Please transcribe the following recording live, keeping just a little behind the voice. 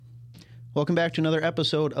Welcome back to another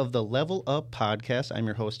episode of the Level Up Podcast. I'm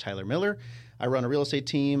your host, Tyler Miller. I run a real estate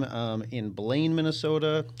team in Blaine,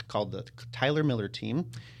 Minnesota called the Tyler Miller Team.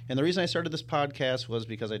 And the reason I started this podcast was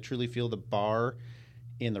because I truly feel the bar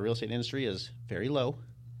in the real estate industry is very low.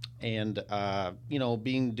 And,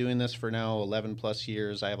 doing this for now 11 plus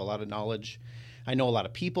years, I have a lot of knowledge. I know a lot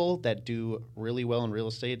of people that do really well in real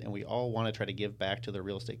estate, and we all want to try to give back to the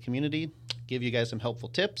real estate community, give you guys some helpful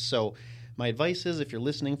tips. So my advice is, if you're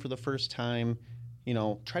listening for the first time,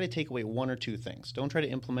 try to take away one or two things. Don't try to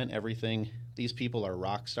implement everything. These people are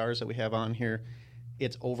rock stars that we have on here.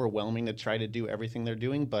 It's overwhelming to try to do everything they're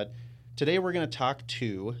doing, but today we're going to talk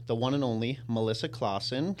to the one and only Melissa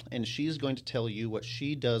Clawson, and she's going to tell you what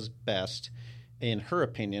she does best, in her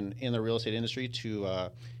opinion, in the real estate industry to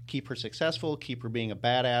keep her successful, keep her being a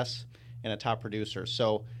badass and a top producer.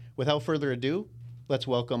 So without further ado, let's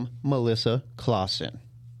welcome Melissa Clawson.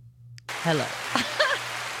 Hello.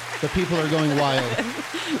 The people are going wild.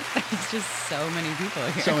 There's just so many people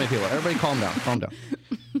here. So many people. Everybody calm down.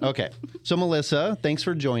 Okay. So Melissa, thanks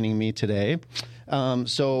for joining me today.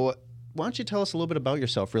 So why don't you tell us a little bit about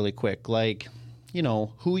yourself really quick? Like,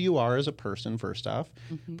 who you are as a person, first off,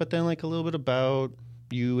 but then like a little bit about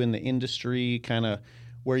you in the industry, kind of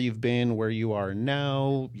where you've been, where you are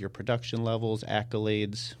now, your production levels,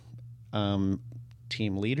 accolades,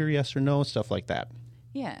 team leader, yes or no, stuff like that.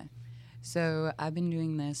 Yeah. So I've been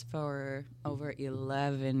doing this for over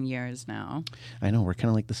 11 years now. I know, we're kind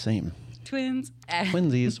of like the same. Twins.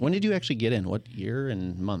 Twinsies. When did you actually get in? What year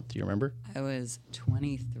and month? Do you remember? I was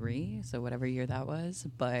 23, so whatever year that was.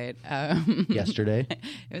 But yesterday?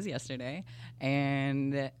 It was yesterday.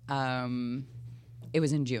 And it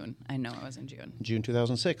was in June. I know it was in June. June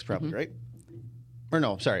 2006, probably, right? Or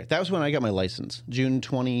no, sorry. That was when I got my license. June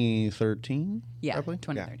 2013? Yeah, probably?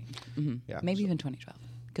 2013. Yeah. Yeah, maybe even 2012.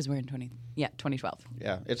 Because we're in 2012.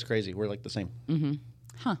 Yeah, it's crazy. We're like the same.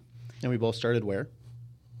 Huh. And we both started where?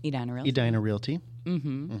 Edina Realty. Edina Realty.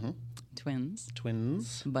 Twins.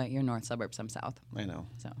 Twins. But you're north suburbs, I'm south. I know.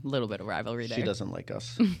 So a little bit of rivalry there. She doesn't like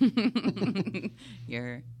us.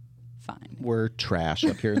 You're fine. We're trash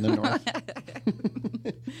up here in the north.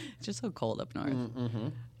 It's just so cold up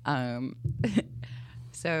north.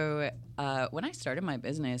 So when I started my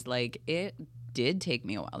business, it did take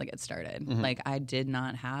me a while to get started. I did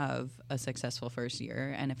not have a successful first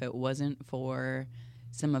year, and if it wasn't for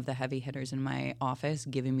some of the heavy hitters in my office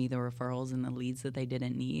giving me the referrals and the leads that they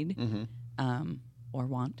didn't need or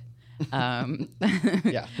want.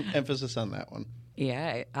 Yeah, emphasis on that one.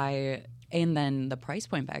 Yeah, and then the price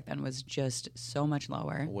point back then was just so much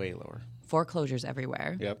lower. Way lower. Foreclosures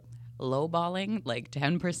everywhere. Yep. Lowballing,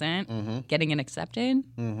 10%, getting it accepted.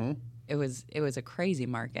 It was a crazy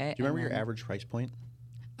market. Do you remember your average price point?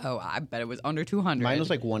 Oh, I bet it was under 200. Mine was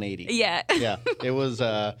like 180. Yeah. Yeah. It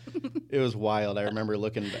was wild. I remember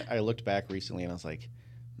I looked back recently and I was like,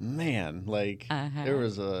 man, there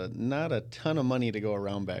was not a ton of money to go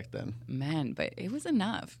around back then. Man, but it was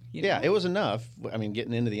enough. Yeah, it was enough. I mean,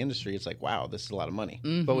 getting into the industry, it's like, wow, this is a lot of money.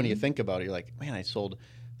 But when you think about it, you're like, man, I sold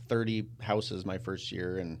 30 houses my first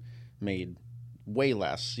year and made way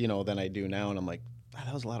less, than I do now. And I'm like, wow,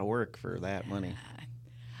 that was a lot of work for that money.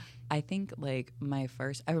 I think I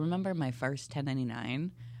remember my first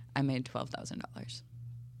 1099, I made $12,000.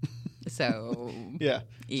 So yeah.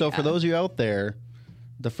 So for those of you out there,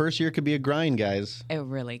 the first year could be a grind, guys. It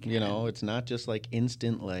really can. It's not just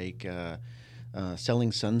instant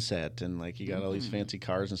selling sunset and you got all these fancy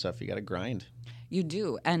cars and stuff. You got to grind. You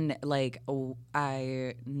do. And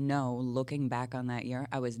I know looking back on that year,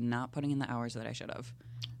 I was not putting in the hours that I should have.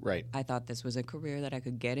 Right. I thought this was a career that I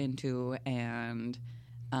could get into and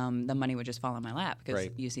the money would just fall in my lap because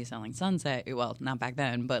you see selling sunset. Well, not back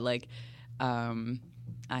then, but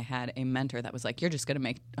I had a mentor that was like, "You're just going to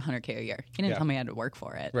make $100K a year." He didn't tell me I had to work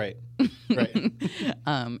for it. Right. Right.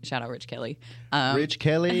 Shout out Rich Kelly. Rich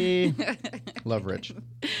Kelly. Love Rich.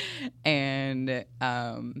 And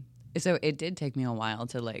so it did take me a while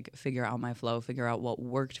to figure out my flow, figure out what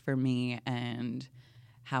worked for me and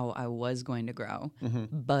how I was going to grow.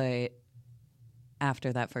 But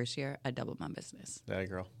after that first year, I doubled my business. That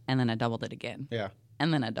girl. And then I doubled it again. Yeah.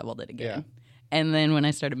 And then I doubled it again. Yeah. And then when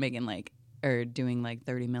I started making doing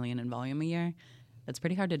 $30 million in volume a year, that's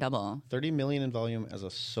pretty hard to double. 30 million in volume as a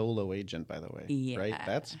solo agent, by the way. Yeah. Right?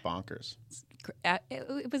 That's bonkers.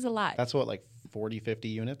 It was a lot. That's what, 40, 50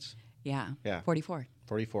 units? Yeah. Yeah. 44.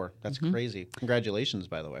 44. That's crazy. Congratulations,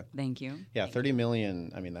 by the way. Thank you. Yeah, 30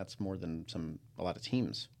 million, that's more than a lot of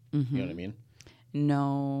teams. You know what I mean?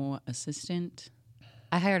 No assistant.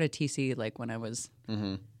 I hired a TC when I was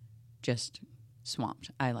just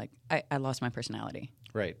swamped. I lost my personality.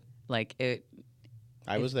 Right.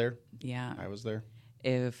 I was there. Yeah. I was there.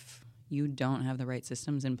 If you don't have the right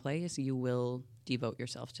systems in place, you will devote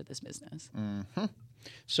yourself to this business. Mm-hmm.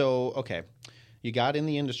 So, okay, you got in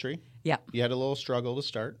the industry. Yeah. You had a little struggle to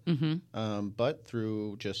start, but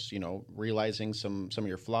through just, realizing some of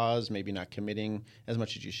your flaws, maybe not committing as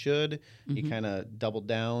much as you should, you kind of doubled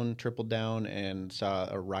down, tripled down, and saw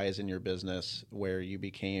a rise in your business where you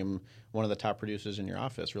became one of the top producers in your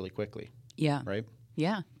office really quickly. Yeah. Right?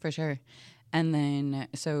 Yeah, for sure. And then,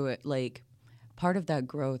 so like, part of that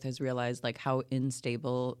growth has realized like how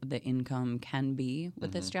unstable the income can be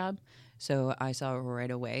with this job. So I saw right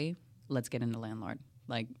away, let's get into landlord.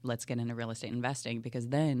 Like, let's get into real estate investing, because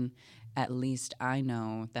then at least I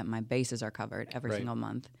know that my bases are covered every single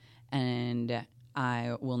month, and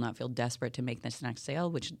I will not feel desperate to make this next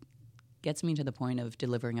sale, which gets me to the point of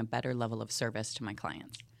delivering a better level of service to my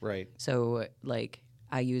clients. Right. So, like,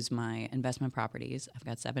 I use my investment properties. I've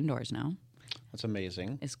got 7 doors now. That's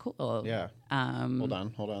amazing. It's cool. Yeah. Hold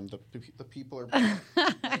on. The people are.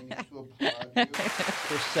 I need to applaud you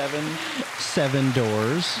for seven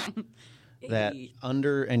doors that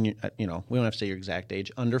under, and we don't have to say your exact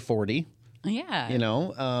age, under 40. Yeah.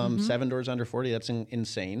 7 doors under 40. That's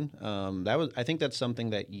insane. I think that's something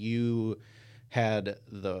that you had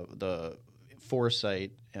the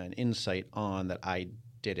foresight and insight on that I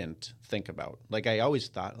didn't think about. Like, I always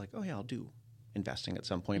thought, like, oh yeah, I'll do investing at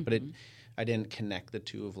some point, but I didn't connect the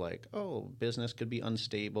two of like, oh, business could be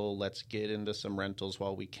unstable. Let's get into some rentals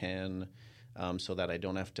while we can, so that I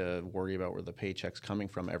don't have to worry about where the paycheck's coming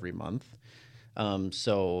from every month.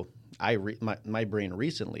 So my brain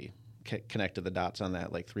recently connected the dots on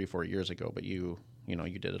that like 3-4 years ago, but you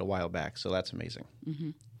did it a while back, so that's amazing.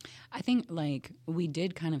 I think like we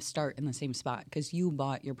did kind of start in the same spot, because you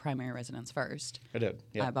bought your primary residence first. I did.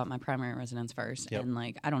 Yeah. I bought my primary residence first, Yep. and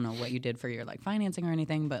like I don't know what you did for your like financing or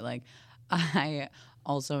anything, but like I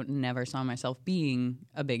also never saw myself being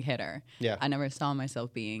a big hitter. Yeah. I never saw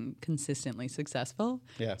myself being consistently successful.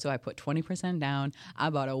 Yeah. So I put 20% down. I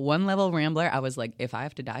bought a 1-level Rambler. I was like, if I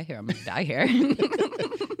have to die here, I'm going to die here.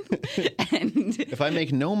 And if I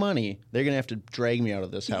make no money, they're going to have to drag me out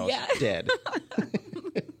of this house dead.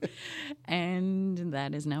 And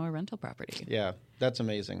that is now a rental property. Yeah, that's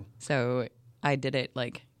amazing. So I did it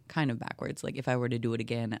like kind of backwards. Like if I were to do it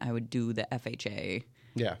again, I would do the FHA.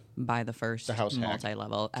 Yeah. Buy the first house hack.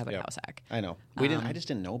 multi-level. I would house hack. I know. I just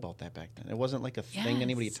didn't know about that back then. It wasn't like a thing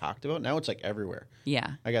anybody talked about. Now it's like everywhere.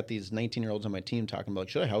 Yeah. I got these 19-year-olds on my team talking about,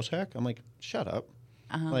 should I house hack? I'm like, shut up.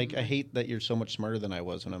 Like, I hate that you're so much smarter than I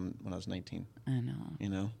was when I was 19. I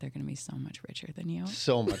know. They're going to be so much richer than you.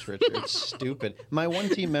 So much richer. It's stupid. My one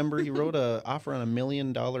team member, he wrote an offer on $1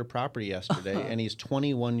 million property yesterday, and he's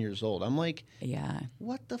 21 years old. I'm like, yeah.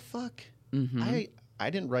 What the fuck? I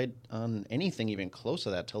didn't write on anything even close to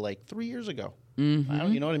that till like 3 years ago. You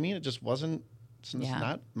know what I mean? It just wasn't. It's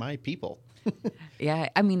not my people. Yeah,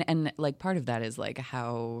 I mean, and like part of that is like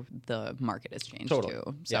how the market has changed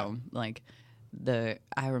too. So like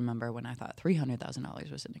I remember when I thought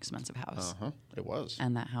 $300,000 was an expensive house. It was.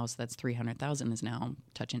 And that house that's $300,000 is now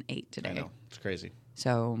touching $8 million today. I know. It's crazy.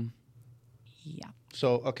 So, yeah.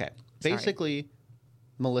 So, okay. Basically,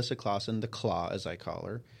 Melissa Clawson, the Claw as I call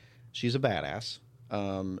her, she's a badass.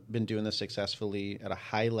 Been doing this successfully at a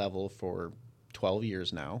high level for 12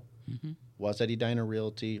 years now. Was at Edina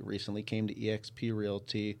Realty, recently came to eXp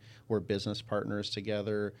Realty. We're business partners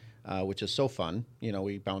together, which is so fun.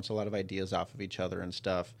 We bounce a lot of ideas off of each other and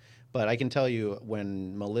stuff. But I can tell you,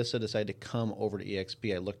 when Melissa decided to come over to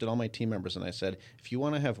eXp, I looked at all my team members and I said, if you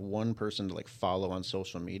want to have one person to like follow on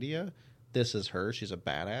social media, this is her. She's a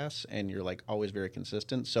badass, and you're like always very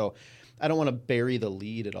consistent. So I don't want to bury the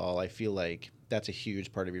lead at all. I feel like that's a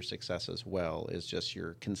huge part of your success as well, is just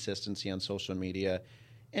your consistency on social media.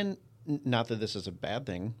 And not that this is a bad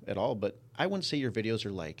thing at all, but I wouldn't say your videos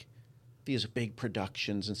are like these big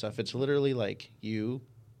productions and stuff. It's literally like you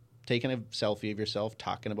taking a selfie of yourself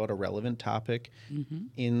talking about a relevant topic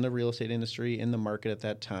in the real estate industry, in the market at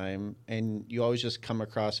that time. And you always just come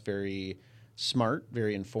across very smart,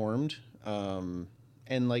 very informed. And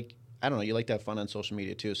like, I don't know, you like to have fun on social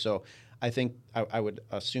media too. So I think I would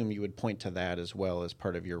assume you would point to that as well as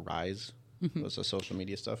part of your rise, was the social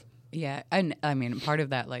media stuff. Yeah, and I mean, part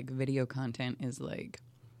of that like video content is like,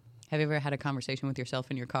 have you ever had a conversation with yourself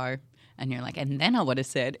in your car and you're like, and then I would have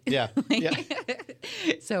said, yeah.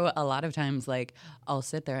 So a lot of times, like, I'll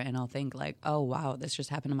sit there and I'll think like, oh wow, this just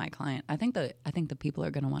happened to my client. I think the people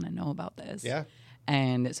are going to want to know about this. Yeah.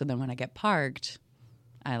 And so then when I get parked,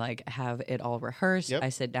 I like have it all rehearsed. Yep. I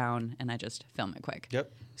sit down and I just film it quick.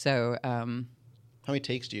 Yep. So, how many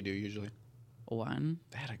takes do you do usually? one.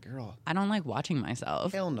 That a girl. I don't like watching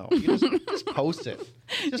myself. Hell no. You just post it.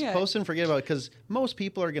 Just post and forget about it, because most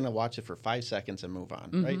people are going to watch it for 5 seconds and move on,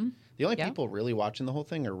 right? The only people really watching the whole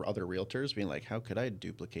thing are other realtors being like, how could I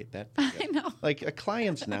duplicate that video? I know. Like, a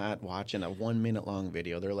client's not watching a 1 minute long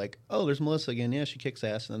video. They're like, oh, there's Melissa again. Yeah, she kicks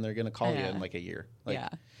ass. And then they're going to call you in like a year. Like,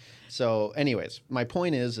 so anyways, my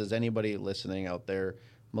point is anybody listening out there,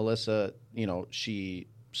 Melissa, you know, she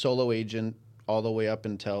solo agent all the way up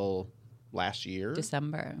until last year.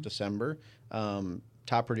 December.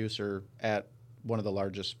 Top producer at one of the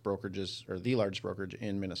largest brokerages, or the largest brokerage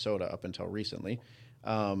in Minnesota up until recently.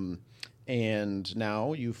 And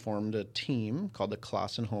now you formed a team called the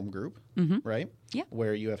Clawson Home Group, right? Yeah.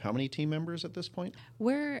 Where you have how many team members at this point?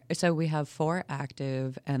 So we have 4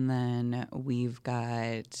 active, and then we've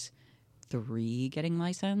got 3 getting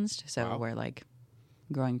licensed. So we're like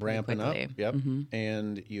growing pretty ramping quickly. Up. Yep.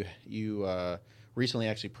 And you recently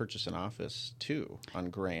actually purchased an office too on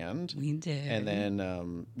Grand. We did. And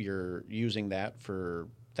then you're using that for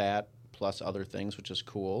that plus other things, which is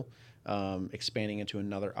cool. Expanding into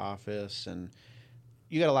another office, and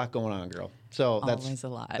you got a lot going on, girl. So that's always a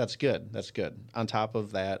lot. That's good. That's good. On top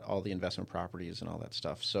of that, all the investment properties and all that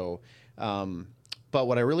stuff. So, but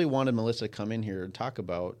what I really wanted Melissa to come in here and talk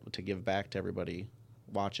about, to give back to everybody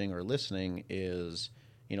watching or listening, is,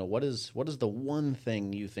 you know, what is the one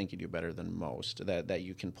thing you think you do better than most that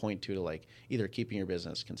you can point to like either keeping your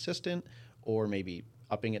business consistent or maybe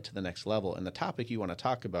upping it to the next level. And the topic you want to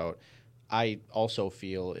talk about, I also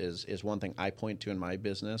feel is one thing I point to in my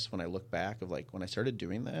business when I look back of like when I started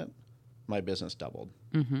doing that, my business doubled.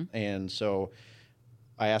 And so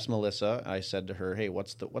I asked Melissa, I said to her, hey,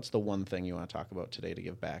 what's the one thing you want to talk about today to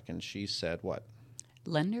give back? And she said what?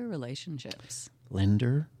 Lender relationships.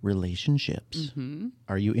 Lender relationships.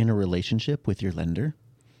 Are you in a relationship with your lender?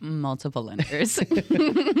 Multiple lenders.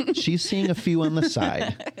 She's seeing a few on the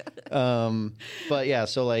side. But yeah,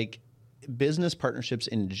 so like business partnerships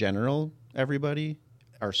in general, everybody,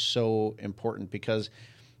 are so important, because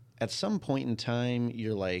at some point in time,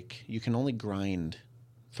 you're like, you can only grind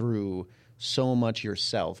through so much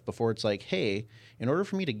yourself before it's like, hey, in order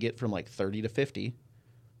for me to get from like 30 to 50,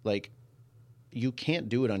 like, you can't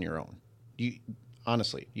do it on your own.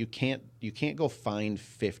 Honestly, you can't go find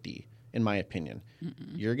 50, in my opinion.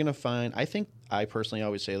 You're going to find, I personally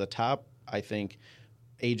always say the top, I think,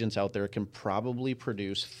 agents out there can probably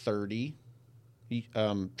produce 30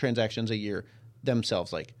 transactions a year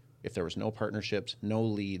themselves. Like, if there was no partnerships, no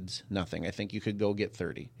leads, nothing, I think you could go get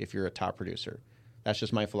 30 if you're a top producer. That's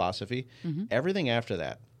just my philosophy. Everything after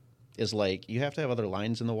that is like, you have to have other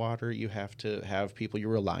lines in the water. You have to have people you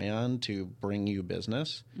rely on to bring you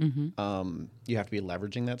business. You have to be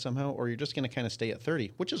leveraging that somehow, or you're just going to kind of stay at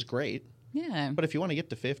 30, which is great. Yeah. But if you want to get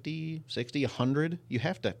to 50, 60, 100, you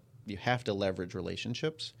have to leverage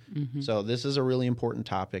relationships. So this is a really important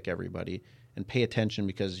topic, everybody, and pay attention,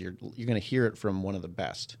 because you're going to hear it from one of the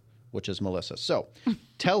best, which is Melissa. So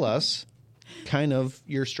tell us kind of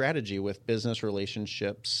your strategy with business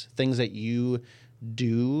relationships, things that you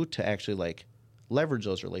do to actually like leverage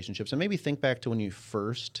those relationships, and maybe think back to when you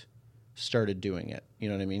first started doing it. You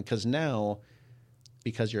know what I mean? Because now,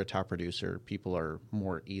 because you're a top producer, people are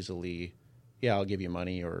more easily, I'll give you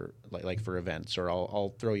money, or like for events, or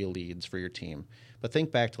I'll throw you leads for your team. But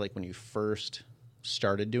think back to like when you first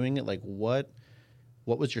started doing it. Like what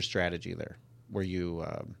was your strategy there? Were you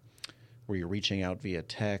reaching out via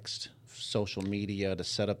text, social media to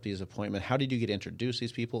set up these appointments? How did you get introduced to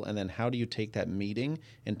these people? And then how do you take that meeting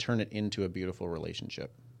and turn it into a beautiful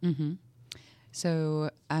relationship?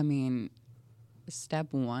 So, I mean, step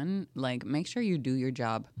 1, like, make sure you do your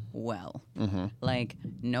job well. Like,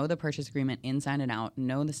 know the purchase agreement inside and out,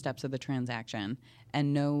 know the steps of the transaction,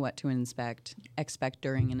 and know what to expect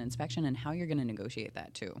during an inspection, and how you're going to negotiate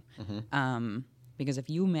that too. Because if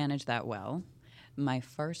you manage that well, my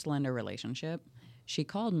first lender relationship, she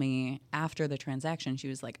called me after the transaction. She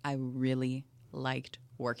was like, I really liked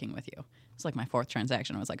working with you. It's like my 4th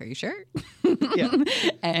transaction. I was like, are you sure? Yeah.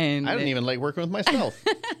 And I didn't even like working with myself.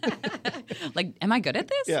 Like, am I good at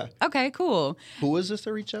this? Yeah. Okay, cool. Who was this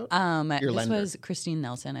that reached out? Your this lender. was Christine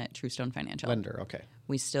Nelson at Truestone Financial. Lender, okay.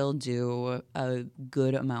 We still do a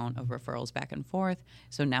good amount of referrals back and forth.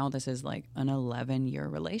 So now this is like an 11-year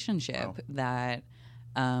relationship that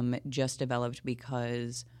just developed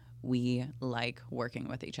because we like working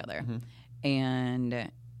with each other.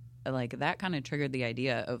 And like that kind of triggered the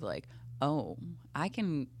idea of like, oh, I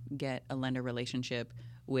can get a lender relationship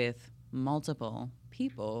with multiple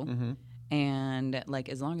people. And like,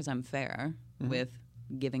 as long as I'm fair with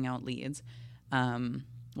giving out leads,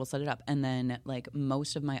 we'll set it up. And then like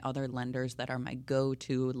most of my other lenders that are my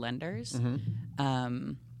go-to lenders,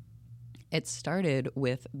 it started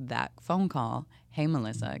with that phone call. Hey,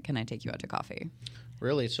 Melissa, can I take you out to coffee?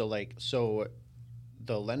 Really? So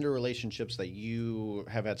the lender relationships that you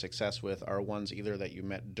have had success with are ones either that you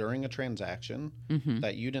met during a transaction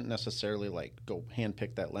that you didn't necessarily like go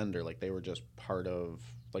handpick that lender, like they were just part of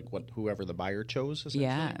like whoever the buyer chose, essentially.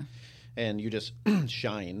 Yeah. And you just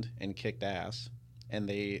shined and kicked ass, and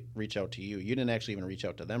they reach out to you. You didn't actually even reach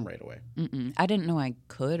out to them right away. I didn't know I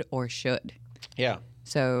could or should. Yeah.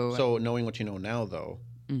 So knowing what you know now, though,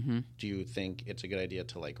 do you think it's a good idea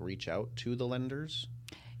to like reach out to the lenders?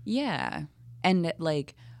 Yeah. And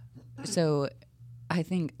like, so I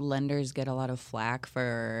think lenders get a lot of flack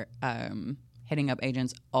for hitting up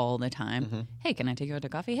agents all the time. Hey, can I take you out to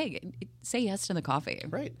coffee? Hey, say yes to the coffee.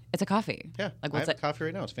 Right. It's a coffee. Yeah. Like, I have a coffee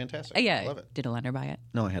right now. It's fantastic. Yeah. I love it. Did a lender buy it?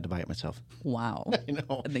 No, I had to buy it myself. Wow. I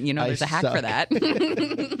know. You know, there's a hack for that.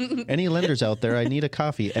 Any lenders out there, I need a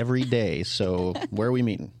coffee every day. So where are we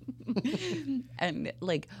meeting? And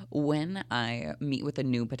like when I meet with a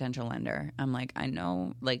new potential lender, I'm like, I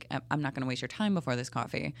know, like, I'm not going to waste your time before this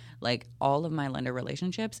coffee. Like all of my lender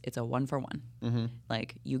relationships, it's a 1-for-1.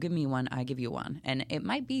 Like you give me one, I give you one. And it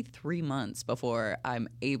might be 3 months before I'm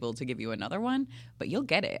able to give you another one, but you'll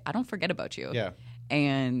get it. I don't forget about you. Yeah.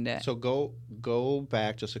 And so go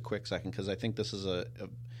back just a quick second, because I think this is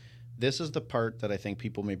this is the part that I think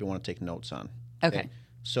people maybe want to take notes on. Okay.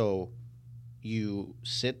 So you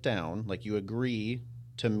sit down, like you agree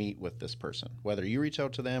to meet with this person, whether you reach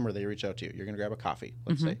out to them or they reach out to you. You're going to grab a coffee,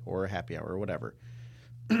 let's say, or a happy hour or whatever.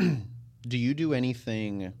 Do you do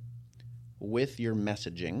anything with your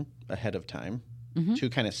messaging ahead of time to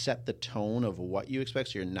kind of set the tone of what you expect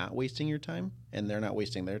so you're not wasting your time and they're not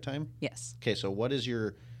wasting their time? Yes. Okay, so what's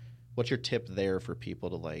your tip there for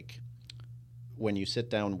people to like, when you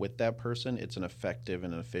sit down with that person, it's an effective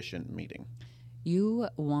and an efficient meeting? You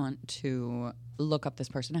want to look up this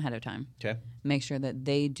person ahead of time. Okay. Make sure that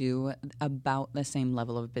they do about the same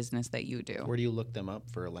level of business that you do. Where do you look them up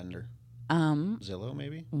for a lender? Zillow,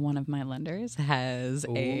 maybe? One of my lenders has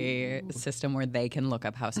a system where they can look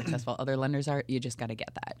up how successful other lenders are. You just got to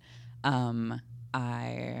get that.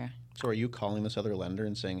 So are you calling this other lender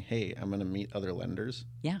and saying, hey, I'm going to meet other lenders?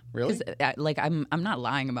 Yeah. Really? Like, I'm not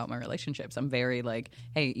lying about my relationships. I'm very like,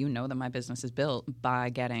 hey, you know that my business is built by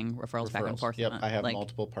getting referrals. Back and forth. Yep, I have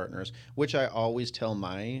multiple partners, which I always tell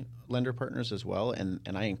my lender partners as well, and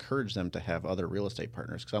I encourage them to have other real estate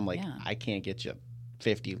partners, because I'm like, I can't get you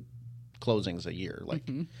 50 closings a year, like,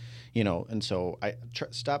 you know, and so I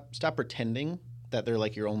stop pretending that they're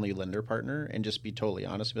like your only lender partner and just be totally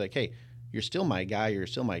honest. Be like, hey, you're still my guy, you're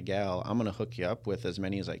still my gal. I'm going to hook you up with as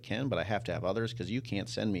many as I can, but I have to have others because you can't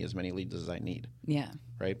send me as many leads as I need. Yeah.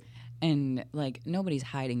 Right? And, like, nobody's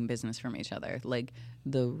hiding business from each other. Like,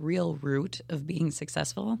 the real root of being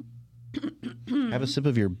successful... Have a sip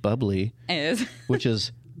of your bubbly, which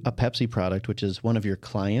is a Pepsi product, which is one of your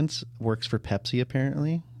clients works for Pepsi,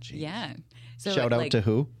 apparently. Jeez. Yeah. So, shout out to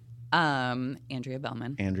who? Andrea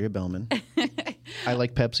Bellman. Andrea Bellman. I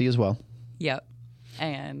like Pepsi as well. Yep.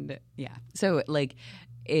 And yeah, so like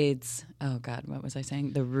it's, oh God, what was I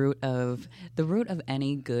saying? The root of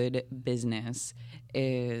any good business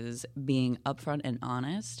is being upfront and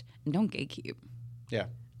honest, and don't gatekeep. Yeah.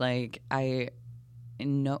 Like I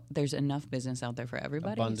know there's enough business out there for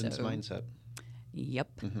everybody. Abundance mindset.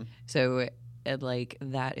 Yep. So like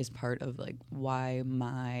that is part of like why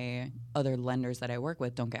my other lenders that I work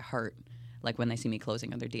with don't get hurt, like when they see me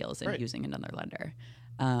closing other deals and using another lender.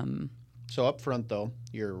 So up front, though,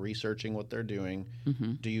 you're researching what they're doing.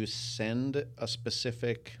 Do you send a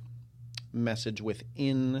specific message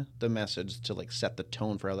within the message to like set the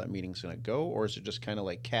tone for how that meeting's going to go, or is it just kind of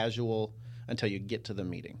like casual until you get to the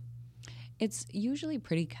meeting? It's usually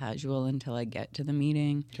pretty casual until I get to the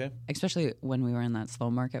meeting. Okay. Especially when we were in that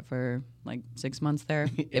slow market for like 6 months there.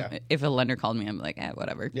 If a lender called me, I'm like,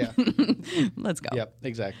 whatever. Yeah. Let's go. Yep,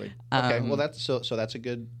 exactly. Okay. Well, that's so that's a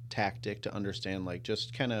good tactic to understand. Like,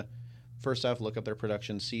 just kind of first off, look up their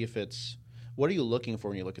production, see if it's, what are you looking for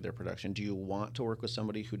when you look at their production? Do you want to work with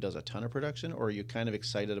somebody who does a ton of production, or are you kind of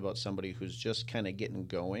excited about somebody who's just kind of getting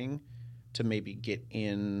going to maybe get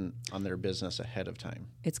in on their business ahead of time?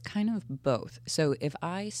 It's kind of both. So if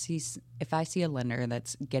I see a lender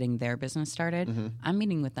that's getting their business started, I'm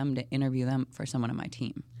meeting with them to interview them for someone on my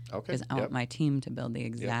team. Okay. Because I want my team to build the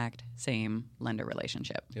exact same lender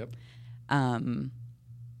relationship. Yep.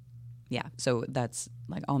 Yeah. So that's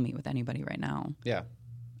like, I'll meet with anybody right now. Yeah.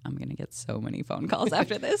 I'm going to get so many phone calls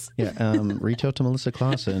after this. Yeah, reach out to Melissa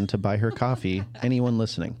Clawson to buy her coffee. Anyone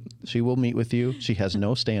listening, she will meet with you. She has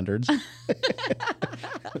no standards.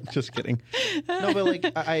 Just kidding. No, but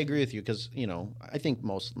like I agree with you because I think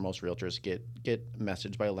most realtors get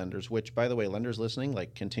messaged by lenders. Which, by the way, lenders listening,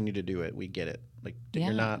 like continue to do it. We get it. Like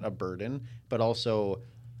you're not a burden, but also.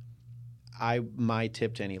 My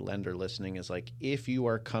tip to any lender listening is like, if you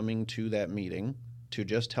are coming to that meeting to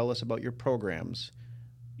just tell us about your programs,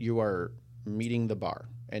 you are meeting the bar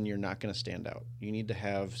and you're not going to stand out. You need to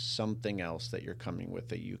have something else that you're coming with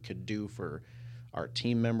that you could do for our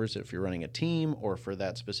team members if you're running a team or for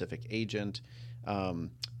that specific agent.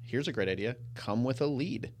 Here's a great idea. Come with a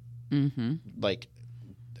lead. Mm-hmm. Like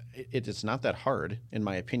it's not that hard, in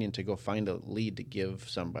my opinion, to go find a lead to give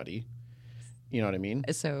somebody. You know what I mean?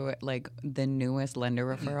 So, like, the newest lender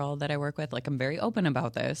referral that I work with, like, I'm very open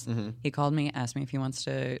about this. Mm-hmm. He called me, asked me if he wants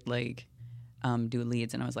to, like, do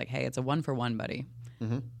leads. And I was like, hey, it's a 1-for-1, buddy.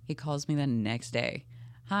 Mm-hmm. He calls me the next day.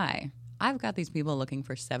 Hi, I've got these people looking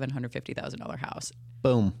for $750,000 house.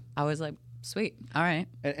 Boom. I was like, sweet. All right.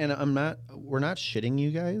 And we're not shitting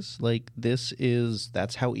you guys. Like,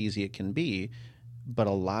 that's how easy it can be. But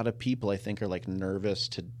a lot of people, I think, are, like, nervous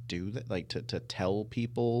to do that, like, to tell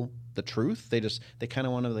people the truth. They kind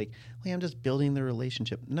of want to, like, well, I'm just building the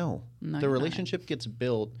relationship. No, the relationship gets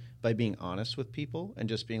built by being honest with people and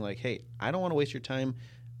just being like, hey, I don't want to waste your time.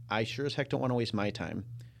 I sure as heck don't want to waste my time.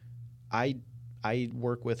 I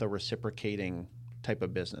work with a reciprocating type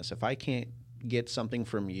of business. If I can't get something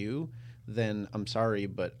from you, then I'm sorry,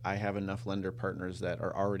 but I have enough lender partners that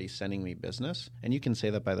are already sending me business. And you can say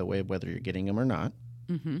that, by the way, whether you're getting them or not.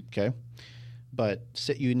 Mm-hmm. Okay? But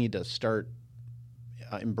you need to start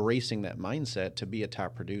embracing that mindset to be a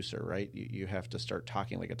top producer, right? You have to start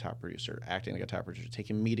talking like a top producer, acting like a top producer,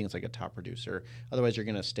 taking meetings like a top producer. Otherwise, you're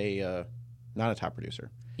going to stay not a top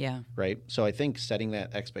producer. Yeah. Right? So I think setting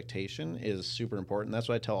that expectation is super important. That's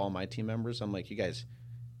what I tell all my team members. I'm like, you guys,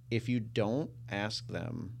 if you don't ask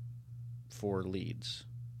them for leads,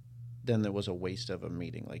 then there was a waste of a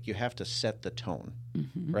meeting. Like, you have to set the tone,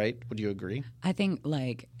 mm-hmm. right? Would you agree? I think,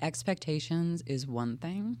 like, expectations is one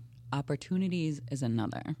thing. Opportunities is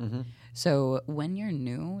another. Mm-hmm. So when you're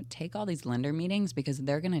new, take all these lender meetings because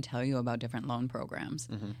they're going to tell you about different loan programs.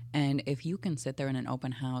 Mm-hmm. And if you can sit there in an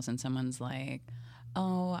open house and someone's like,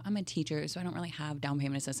 oh, I'm a teacher, so I don't really have down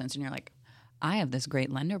payment assistance. And you're like, I have this great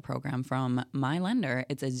lender program from my lender.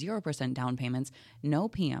 It's a 0% down payments, no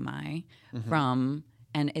PMI mm-hmm.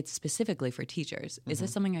 And it's specifically for teachers. Mm-hmm. Is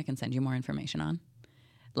this something I can send you more information on?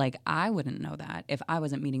 Like, I wouldn't know that if I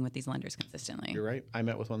wasn't meeting with these lenders consistently. You're right. I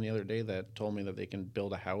met with one the other day that told me that they can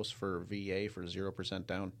build a house for VA for 0%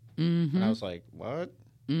 down. Mm-hmm. And I was like, what?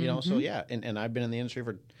 Mm-hmm. So yeah. And I've been in the industry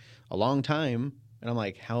for a long time. And I'm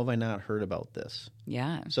like, how have I not heard about this?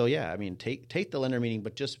 Yeah. So yeah, I mean, take the lender meeting,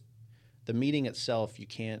 but just the meeting itself, you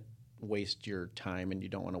can't waste your time and you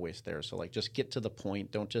don't want to waste theirs. So like, just get to the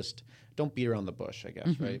point. Don't beat around the bush, I guess.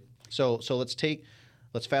 Mm-hmm. Right. So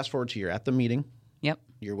let's fast forward to you're at the meeting. Yep.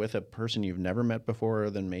 You're with a person you've never met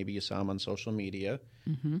before, then maybe you saw them on social media.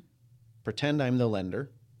 Mm-hmm. Pretend I'm the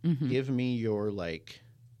lender. Mm-hmm. Give me your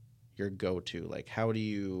go-to. Like, how do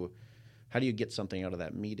you get something out of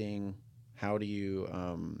that meeting? How do you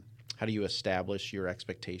establish your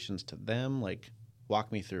expectations to them? Like,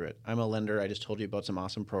 walk me through it. I'm a lender. I just told you about some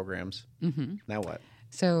awesome programs. Mm-hmm. Now what?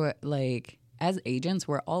 So, like, as agents,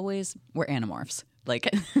 we're anamorphs.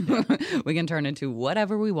 Like, we can turn into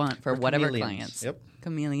whatever we want for whatever clients. Yep.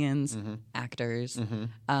 Chameleons, mm-hmm. actors.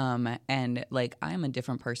 Mm-hmm. And, like, I'm a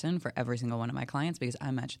different person for every single one of my clients because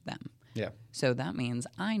I match them. Yeah. So that means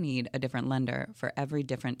I need a different lender for every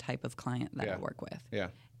different type of client that I work with. Yeah.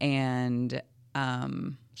 And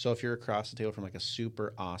so if you're across the table from, like, a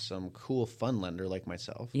super awesome, cool, fun lender like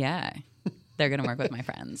myself. Yeah. They're going to work with my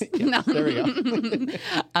friends. Yes, there we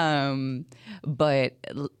go. But...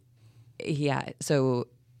 yeah, so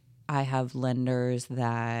I have lenders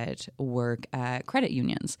that work at credit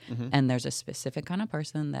unions, mm-hmm. and there's a specific kind of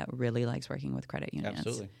person that really likes working with credit unions.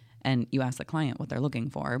 Absolutely. And you ask the client what they're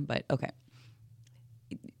looking for, but okay.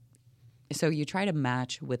 So you try to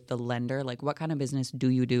match with the lender, like, what kind of business do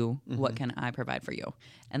you do? Mm-hmm. What can I provide for you?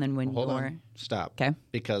 And then when Hold on. Stop. Okay.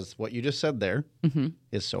 Because what you just said there mm-hmm.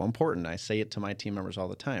 is so important. I say it to my team members all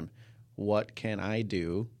the time. What can I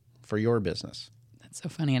do for your business? So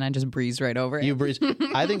funny, and I just breezed right over it. You breezed.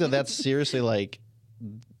 I think that's seriously, like,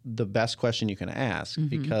 the best question you can ask mm-hmm.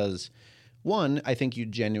 because, one, I think you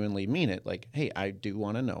genuinely mean it. Like, hey, I do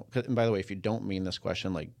want to know. And by the way, if you don't mean this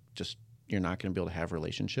question, like, just you're not going to be able to have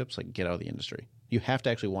relationships. Like, get out of the industry. You have to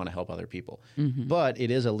actually want to help other people. Mm-hmm. But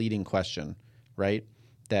it is a leading question, right?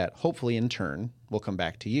 that hopefully in turn will come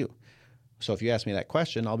back to you. So if you ask me that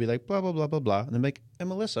question, I'll be like, blah, blah, blah, blah, blah. And then like, and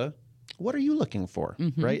Melissa, what are you looking for?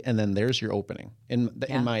 Right? And then there's your opening, in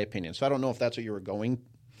my opinion. So I don't know if that's what you were going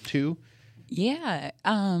to. Yeah.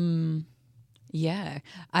 Yeah.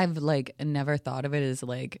 I've like never thought of it as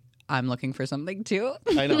like, I'm looking for something too.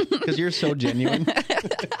 I know, because you're so genuine.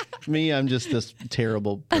 Me, I'm just this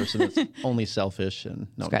terrible person that's only selfish and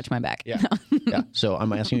no. Scratch my back. Yeah. Yeah. So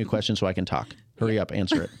I'm asking you a question so I can talk. Hurry up,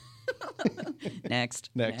 answer it. Next.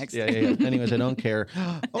 Yeah. Anyways, I don't care.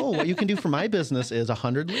 Oh, what you can do for my business is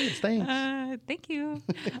 100 leads. Thanks. Thank you.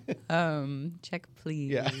 Check,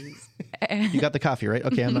 please. Yeah. You got the coffee, right?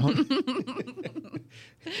 Okay, I'm at home.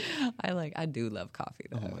 I do love coffee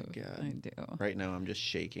though. Oh my God. I do. Right now I'm just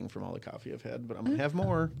shaking from all the coffee I've had, but I'm going to have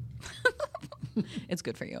more. It's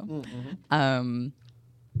good for you.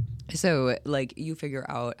 So like you figure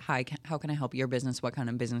out how can I help your business? What kind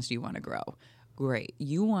of business do you want to grow? Great.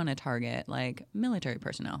 You want to target like military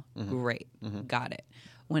personnel. Great. Got it.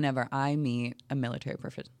 Whenever I meet a military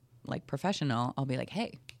professional, I'll be like,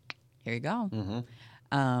 hey, here you go.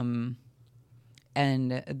 And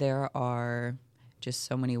there are just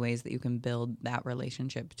so many ways that you can build that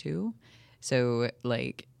relationship too. So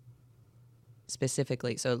like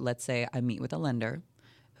specifically, so let's say I meet with a lender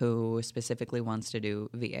who specifically wants to do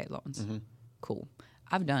VA loans. Cool.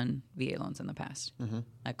 I've done VA loans in the past.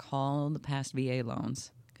 I call the past VA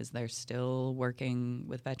loans because they're still working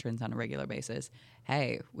with veterans on a regular basis.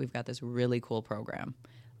 Hey, we've got this really cool program.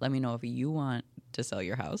 Let me know if you want to sell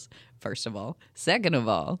your house, first of all. Second of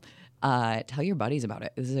all, tell your buddies about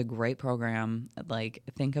it. This is a great program. Like,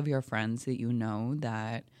 think of your friends that you know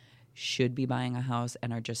that should be buying a house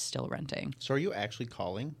and are just still renting. So are you actually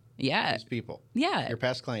calling these people? Yeah. Your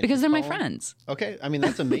past clients? Because they're my friends. Okay. I mean,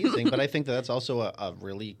 that's amazing. But I think that's also a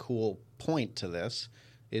really cool point to this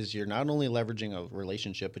is you're not only leveraging a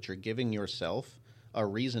relationship, but you're giving yourself a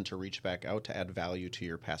reason to reach back out to add value to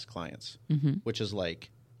your past clients, which is like,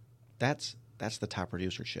 that's the top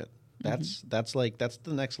producer shit. That's the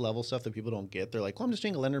next level stuff that people don't get. They're like, well, I'm just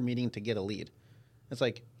doing a lender meeting to get a lead. It's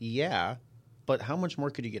like, yeah, but how much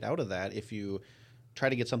more could you get out of that if you try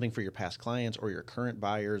to get something for your past clients or your current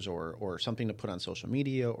buyers or something to put on social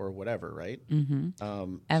media or whatever, right?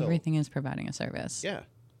 Everything is providing a service. Yeah.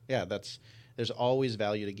 There's always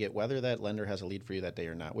value to get, whether that lender has a lead for you that day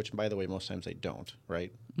or not, which, by the way, most times they don't,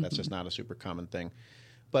 right? That's just not a super common thing.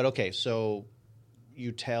 But, okay, so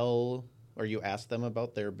you tell or you ask them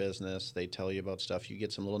about their business. They tell you about stuff. You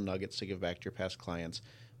get some little nuggets to give back to your past clients.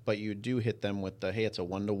 But you do hit them with the, hey, it's a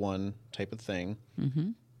one-to-one type of thing.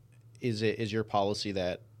 Is your policy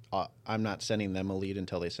that I'm not sending them a lead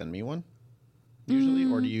until they send me one,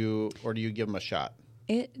 usually? Or do you give them a shot?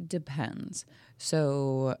 It depends.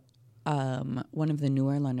 So one of the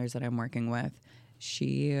newer lenders that I'm working with,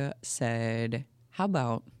 she said, how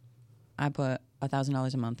about I put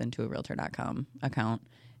 $1,000 a month into a realtor.com account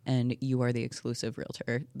and you are the exclusive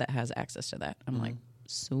realtor that has access to that. I'm like,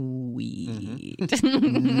 sweet.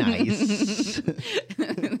 Nice.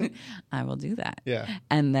 I will do that. Yeah.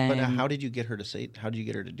 And then, but how did you get her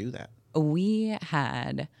to do that? We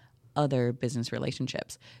had other business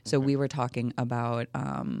relationships. So we were talking about,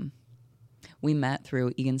 we met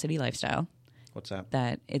through Egan City Lifestyle. What's that?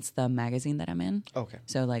 That it's the magazine that I'm in. Okay.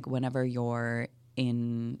 So like whenever you're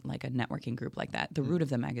in like a networking group like that, the root of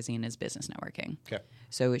the magazine is business networking. Okay.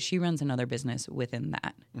 So she runs another business within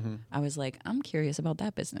that. I was like, I'm curious about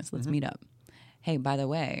that business. Let's meet up. Hey, by the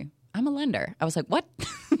way, I'm a lender. I was like, what?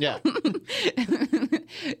 Yeah.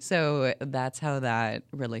 So that's how that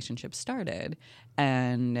relationship started.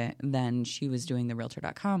 And then she was doing the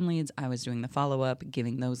realtor.com leads. I was doing the follow-up,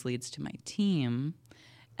 giving those leads to my team.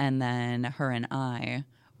 And then her and I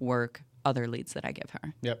work other leads that I give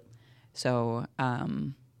her. Yep. So,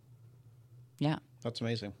 yeah. That's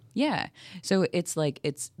amazing. Yeah. So it's like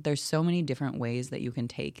there's so many different ways that you can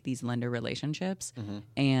take these lender relationships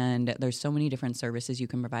and there's so many different services you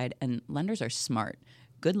can provide, and lenders are smart.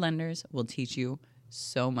 Good lenders will teach you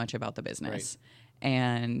so much about the business. Right.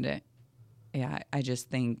 And yeah, I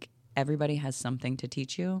just think everybody has something to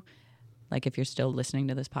teach you. Like if you're still listening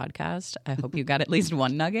to this podcast, I hope you got at least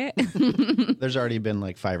one nugget. There's already been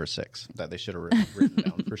like 5 or 6 that they should have written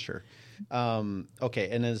down for sure. Okay,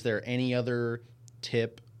 and is there any other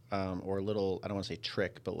tip or little, I don't want to say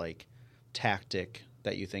trick, but like tactic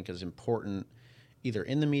that you think is important either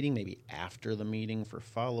in the meeting, maybe after the meeting for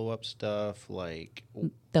follow-up stuff? Like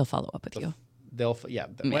they'll follow up with you.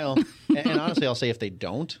 Well, and honestly, I'll say if they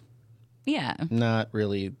don't, yeah, not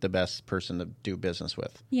really the best person to do business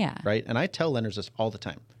with. Yeah. Right? And I tell lenders this all the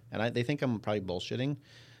time. And they think I'm probably bullshitting,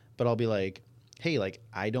 but I'll be like, hey, like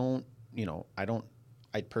I don't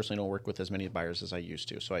I personally don't work with as many buyers as I used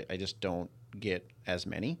to, so I just don't get as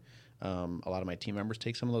many. A lot of my team members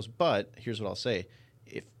take some of those, but here's what I'll say.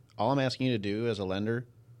 If all I'm asking you to do as a lender,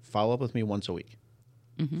 follow up with me once a week,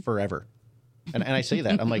 forever. And I say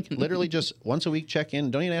that. I'm like, literally just once a week, check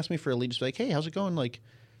in. Don't even ask me for a lead. Just be like, hey, how's it going? Like,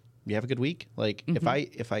 you have a good week? Like,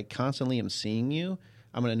 if I constantly am seeing you,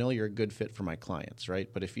 I'm going to know you're a good fit for my clients, right?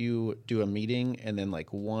 But if you do a meeting and then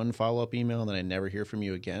like one follow-up email and then I never hear from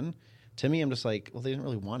you again, to me, I'm just like, well, they didn't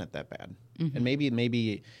really want it that bad. And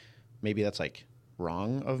maybe that's like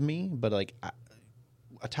wrong of me, but like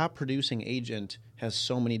a top producing agent has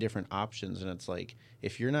so many different options. And it's like,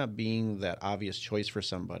 if you're not being that obvious choice for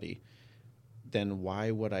somebody, then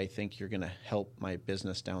why would I think you're going to help my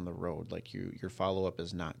business down the road? Like your follow-up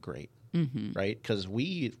is not great. Right? Because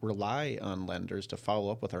we rely on lenders to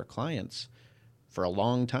follow up with our clients for a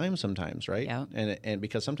long time sometimes, right? Yeah. And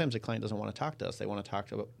because sometimes the client doesn't want to talk to us. They want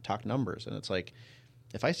to talk numbers. And it's like,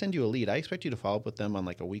 if I send you a lead, I expect you to follow up with them on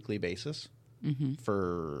like a weekly basis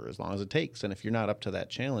for as long as it takes. And if you're not up to that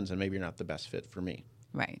challenge, then maybe you're not the best fit for me.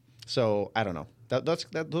 Right. So I don't know.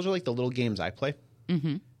 Those are like the little games I play.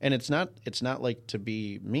 And it's not like to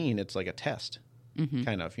be mean. It's like a test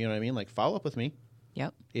kind of, you know what I mean? Like follow up with me.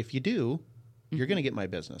 Yep. If you do, you're going to get my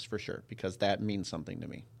business for sure because that means something to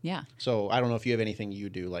me. Yeah. So I don't know if you have anything you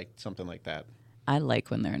do like something like that. I like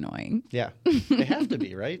when they're annoying. Yeah. They have to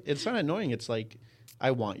be, right? It's not annoying. It's like,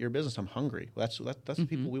 I want your business. I'm hungry. That's the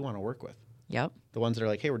people we want to work with. Yep. The ones that are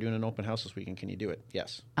like, hey, we're doing an open house this weekend. Can you do it?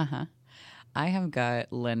 Yes. I have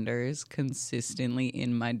got lenders consistently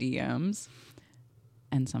in my DMs,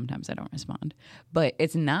 and sometimes I don't respond. But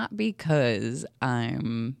it's not because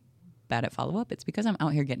I'm bad at follow-up. It's because I'm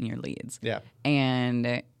out here getting your leads. Yeah.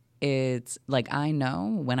 And it's like, I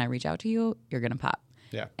know when I reach out to you, you're going to pop.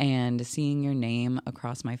 Yeah. And seeing your name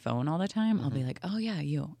across my phone all the time, I'll be like, oh, yeah,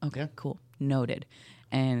 you. Okay, cool. Noted.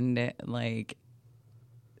 And like,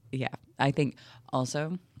 yeah, I think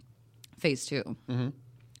also phase 2,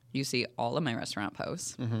 you see all of my restaurant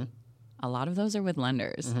posts. A lot of those are with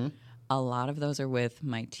lenders. A lot of those are with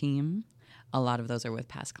my team. A lot of those are with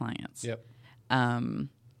past clients. Yep.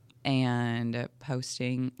 And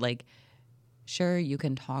posting, like, sure, you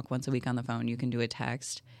can talk once a week on the phone. You can do a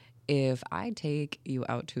text. If I take you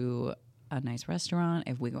out to a nice restaurant,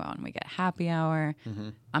 if we go out and we get happy hour,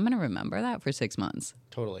 I'm going to remember that for 6 months.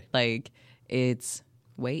 Totally. Like, it's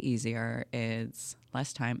way easier. It's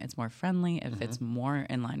less time. It's more friendly. It fits more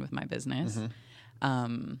in line with my business.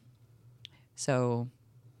 So,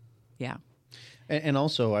 yeah. And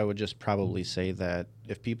also, I would just probably say that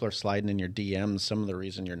if people are sliding in your DMs, some of the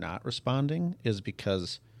reason you're not responding is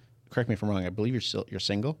because, correct me if I'm wrong, I believe you're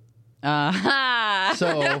single.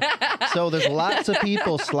 So there's lots of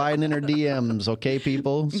people sliding in her DMs, okay,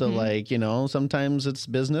 people? So, like, you know, sometimes it's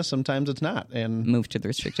business, sometimes it's not. And move to the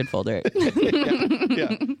restricted folder.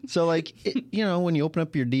 yeah. So, like, you know, when you open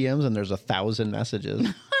up your DMs and there's 1,000 messages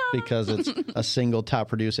because it's a single top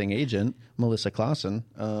producing agent, Melissa Clawson,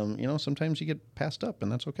 you know, sometimes you get passed up,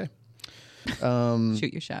 and that's okay.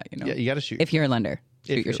 Shoot your shot, you know. Yeah, you got to shoot. If you're a lender,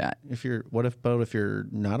 shoot your shot. If you're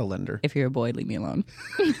not a lender? If you're a boy, leave me alone.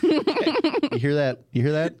 You hear that? You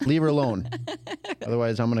hear that? Leave her alone.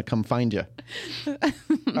 Otherwise, I'm going to come find you.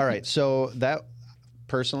 All right. So that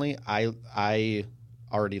personally, I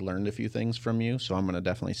already learned a few things from you, so I'm going to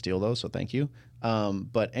definitely steal those. So thank you.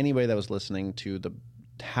 But anybody that was listening to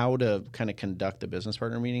how to kind of conduct a business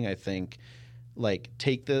partner meeting, I think, like,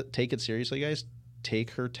 take it seriously, guys.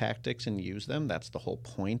 Take her tactics and use them. That's the whole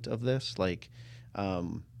point of this. Like,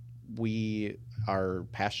 we are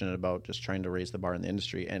passionate about just trying to raise the bar in the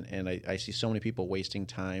industry. And I see so many people wasting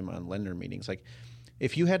time on lender meetings. Like,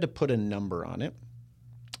 if you had to put a number on it,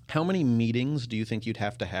 how many meetings do you think you'd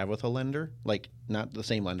have to have with a lender? Like, not the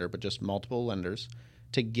same lender, but just multiple lenders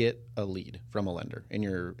to get a lead from a lender in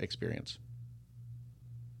your experience?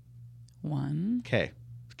 1. Okay.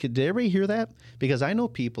 Did everybody hear that? Because I know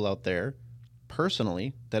people out there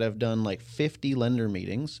personally that have done like 50 lender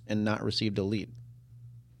meetings and not received a lead.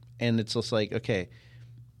 And it's just like, okay,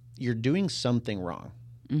 you're doing something wrong.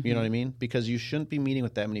 You know what I mean? Because you shouldn't be meeting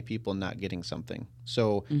with that many people and not getting something.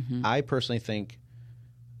 So I personally think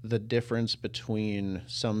the difference between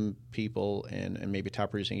some people and maybe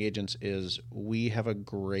top producing agents is we have a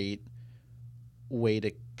great way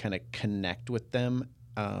to kind of connect with them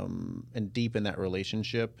and deepen that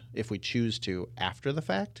relationship if we choose to after the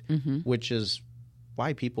fact, which is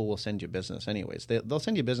why people will send you business anyways. They'll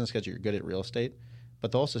send you business because you're good at real estate,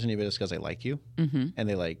 but they'll also send you business because they like you and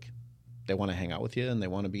they want to hang out with you and they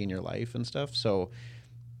want to be in your life and stuff. So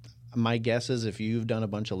my guess is if you've done a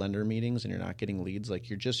bunch of lender meetings and you're not getting leads, like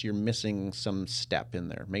you're missing some step in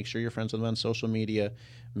there. Make sure you're friends with them on social media.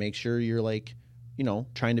 Make sure you're like,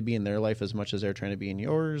 trying to be in their life as much as they're trying to be in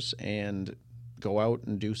yours, and go out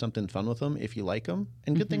and do something fun with them if you like them,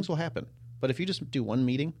 and good things will happen. But if you just do one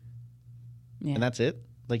meeting and that's it,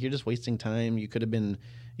 like you're just wasting time.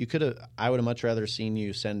 I would have much rather seen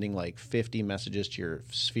you sending like 50 messages to your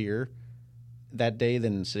sphere that day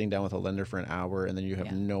than sitting down with a lender for an hour and then you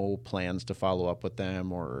have no plans to follow up with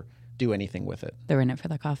them or do anything with it. They're in it for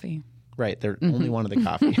the coffee. Right. They're only wanted the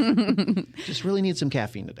coffee. Just really need some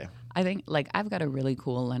caffeine today. I think I've got a really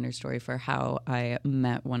cool lender story for how I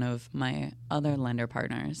met one of my other lender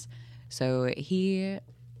partners. So he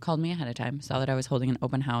called me ahead of time, saw that I was holding an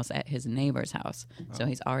open house at his neighbor's house. Wow. So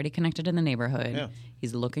he's already connected to the neighborhood. Yeah.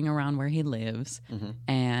 He's looking around where he lives,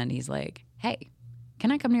 and he's like, hey,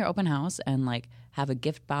 can I come to your open house and have a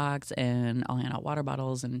gift box and I'll hand out water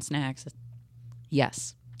bottles and snacks?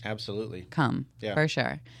 Yes. Absolutely. Come. Yeah. For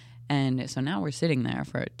sure. And so now we're sitting there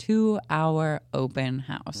for a 2-hour open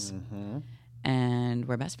house. And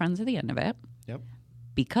we're best friends at the end of it. Yep.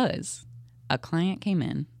 Because a client came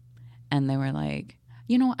in and they were like,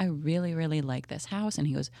 I really, really like this house. And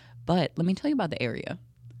he goes, but let me tell you about the area,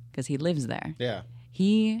 because he lives there. Yeah.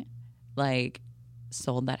 He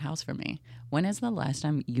sold that house for me. When is the last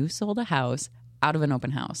time you sold a house out of an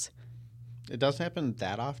open house? It doesn't happen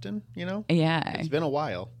that often, Yeah. It's been a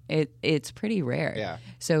while. It's pretty rare. Yeah.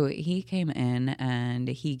 So he came in and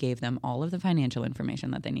he gave them all of the financial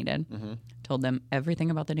information that they needed, told them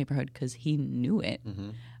everything about the neighborhood because he knew it.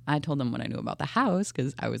 I told them what I knew about the house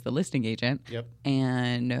because I was the listing agent. Yep.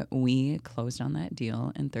 And we closed on that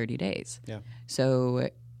deal in 30 days. Yeah. So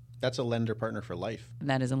that's a lender partner for life.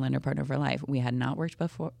 That is a lender partner for life. We had not worked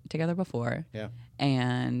together before. Yeah.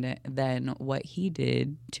 And then what he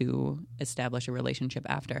did to establish a relationship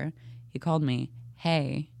after, he called me,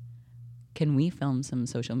 hey, can we film some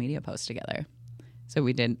social media posts together? So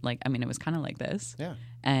we did, it was kind of like this. Yeah.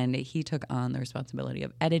 And he took on the responsibility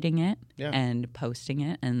of editing it and posting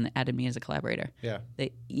it and added me as a collaborator. Yeah.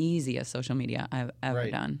 The easiest social media I've ever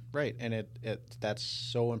done. Right. And that's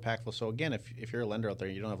so impactful. So again, if you're a lender out there,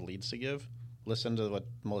 you don't have leads to give, listen to what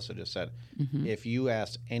Melissa just said. If you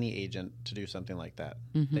asked any agent to do something like that,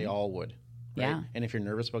 they all would. Right? Yeah. And if you're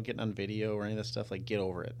nervous about getting on video or any of this stuff, get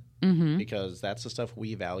over it. Because that's the stuff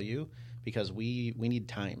we value. Because we need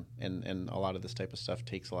time, and a lot of this type of stuff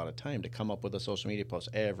takes a lot of time to come up with a social media post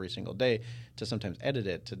every single day, to sometimes edit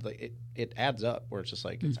it, to it adds up where it's just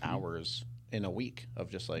it's hours in a week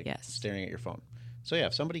of just staring at your phone. So yeah,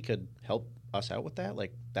 if somebody could help us out with that,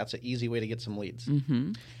 that's an easy way to get some leads.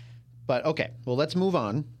 But okay, well, let's move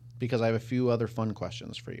on, because I have a few other fun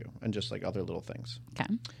questions for you and just other little things.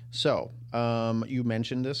 Okay. So you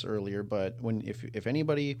mentioned this earlier, but if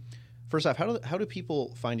anybody, first off, how do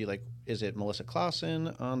people find you? Is it Melissa Clawson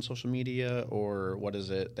on social media, or what is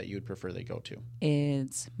it that you would prefer they go to?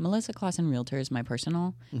 It's Melissa Clawson Realtors, my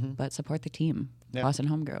personal, but support the team. Yeah. Clawson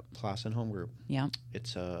Home Group. Clawson Home Group. Yeah.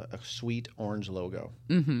 It's a sweet orange logo.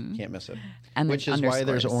 Can't miss it. And which is why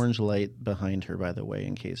there's orange light behind her, by the way,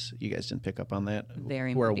 in case you guys didn't pick up on that.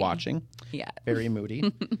 Very Who are moody. Watching. Yeah. Very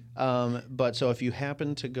moody. But so if you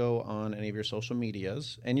happen to go on any of your social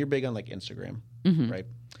medias, and you're big on Instagram, right?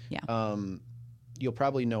 Yeah. You'll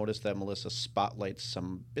probably notice that Melissa spotlights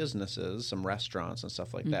some businesses, some restaurants and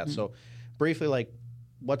stuff like that. So briefly,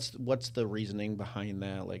 what's the reasoning behind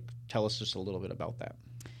that? Tell us just a little bit about that.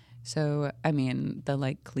 So,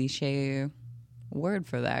 the cliche word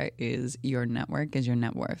for that is your network is your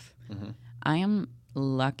net worth. I am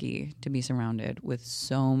lucky to be surrounded with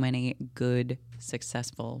so many good,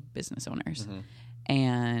 successful business owners.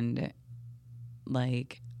 And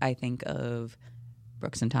I think of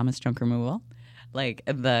Brooks and Thomas Junk Removal.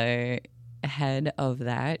 The head of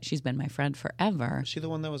that, she's been my friend forever. Is she the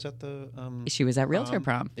one that was at the she was at Realtor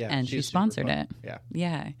Prom, and she sponsored it.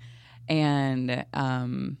 Yeah. And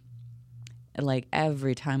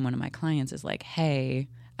every time one of my clients is hey,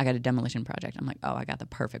 I got a demolition project, I'm oh, I got the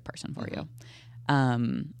perfect person for you.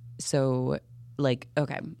 So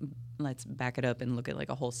okay, let's back it up and look at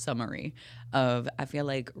a whole summary of, I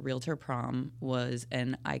feel Realtor Prom was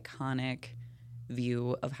an iconic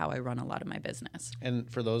view of how I run a lot of my business.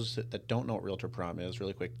 And for those that don't know what Realtor Prom is,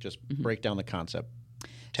 really quick, just break down the concept.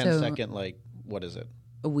 10-second, what is it?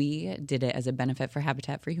 We did it as a benefit for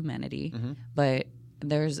Habitat for Humanity, but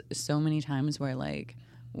there's so many times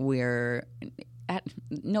where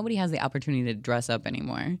nobody has the opportunity to dress up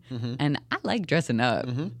anymore. And I like dressing up.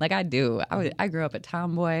 I do. I grew up a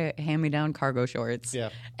tomboy, hand-me-down cargo shorts. Yeah.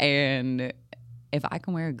 And if I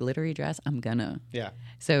can wear a glittery dress, I'm gonna. Yeah.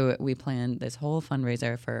 So we planned this whole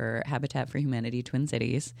fundraiser for Habitat for Humanity Twin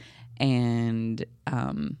Cities. And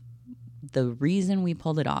the reason we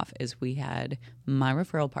pulled it off is we had my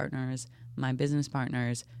referral partners, my business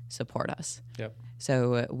partners support us. Yep.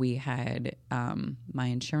 So we had my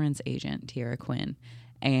insurance agent, Tiara Quinn,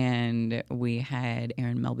 and we had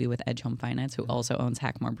Aaron Melby with Edge Home Finance, who also owns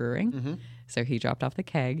Hackmore Brewing. Mm-hmm. So he dropped off the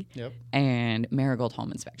keg. Yep. And Marigold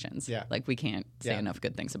Home Inspections. Yeah. Like, we can't say enough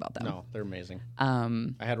good things about them. No, they're amazing.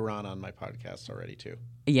 I had Ron on my podcast already, too.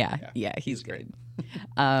 Yeah, he's great.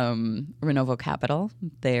 Renovo Capital,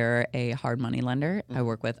 they're a hard money lender. I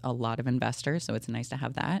work with a lot of investors, so it's nice to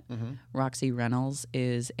have that. Roxy Reynolds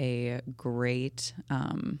is a great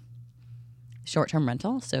short-term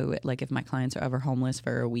rental. So, like, if my clients are ever homeless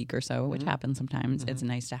for a week or so, which happens sometimes, it's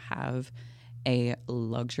nice to have a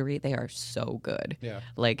luxury. They are so good. Yeah.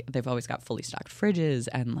 Like, they've always got fully stocked fridges,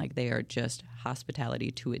 and, like, they are just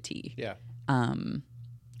hospitality to a T. Yeah.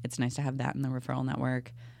 It's nice to have that in the referral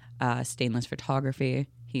network. Stainless Photography.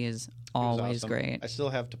 He is always awesome. great. I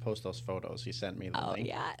still have to post those photos. He sent me the link.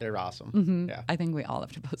 Yeah. They're awesome. Mm-hmm. Yeah. I think we all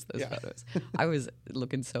have to post those photos. I was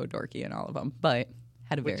looking so dorky in all of them, but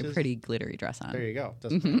had a very pretty glittery dress on. There you go.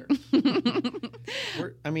 Doesn't matter.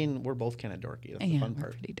 We're both kind of dorky. That's the fun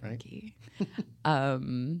part. Pretty dorky.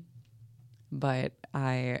 Right? But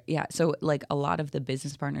so like a lot of the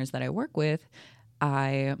business partners that I work with,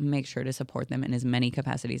 I make sure to support them in as many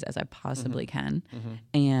capacities as I possibly can.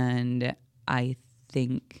 And I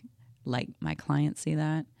think like my clients see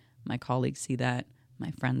that, my colleagues see that,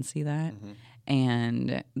 my friends see that.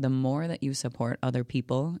 And the more that you support other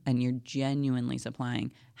people and you're genuinely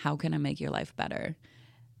supplying, how can I make your life better?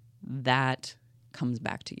 That comes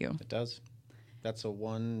back to you. It does. That's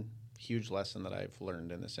one huge lesson that I've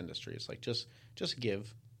learned in this industry. It's like just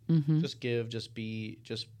give. Just give, just be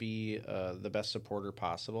the best supporter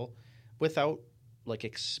possible without like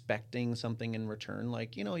expecting something in return.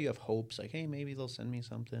 Like, you have hopes like, hey, maybe they'll send me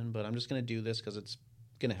something, but I'm just going to do this because it's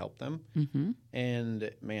going to help them.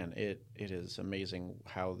 And man, it is amazing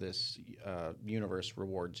how this universe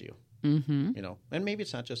rewards you. And maybe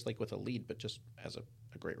it's not just like with a lead, but just as a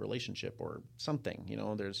great relationship or something.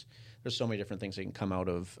 There's so many different things that can come out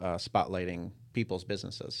of spotlighting people's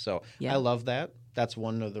businesses. So I love that. That's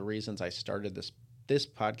one of the reasons I started this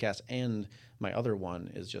podcast, and my other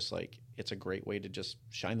one is just like it's a great way to just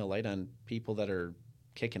shine the light on people that are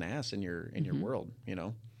kicking ass in your world.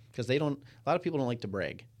 Because a lot of people don't like to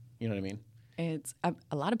brag. You know what I mean? It's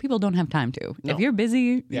a lot of people don't have time to. No. If you're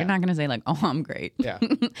busy, you're not going to say like, "Oh, I'm great." Yeah.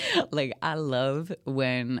 Like I love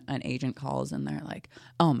when an agent calls and they're like,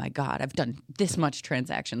 "Oh my God, I've done this much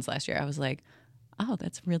transactions last year." I was like, "Oh,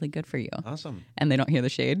 that's really good for you." Awesome. And they don't hear the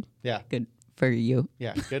shade. Yeah. Good for you.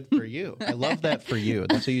 Yeah, good for you. I love that for you.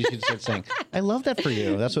 That's what you should start saying. I love that for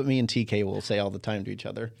you. That's what me and TK will say all the time to each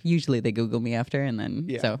other. Usually they Google me after, and then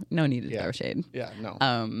so no need to throw shade. Yeah,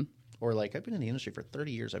 no. Or like, I've been in the industry for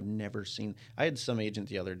 30 years. I've never seen... I had some agent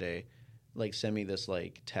the other day like send me this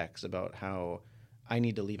like text about how I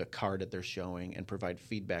need to leave a card at their showing and provide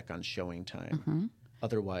feedback on showing time.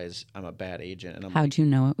 Otherwise, I'm a bad agent. And How'd you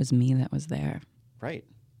know it was me that was there? Right.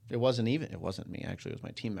 It wasn't me, actually. It was my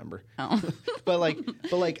team member. Oh. but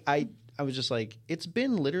I was just like, it's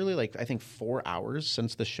been literally like, I think 4 hours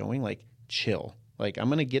since the showing. Like, chill. Like, I'm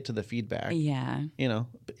going to get to the feedback. Yeah.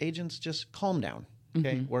 But agents, just calm down.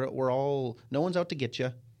 Okay, we're all, no one's out to get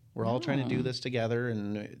you. We're all trying to do this together,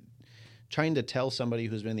 and trying to tell somebody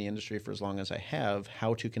who's been in the industry for as long as I have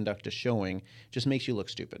how to conduct a showing just makes you look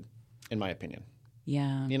stupid, in my opinion.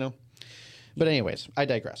 Yeah. But anyways, I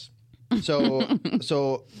digress.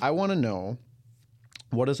 So I want to know,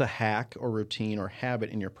 what is a hack or routine or habit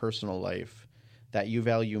in your personal life that you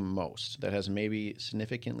value most that has maybe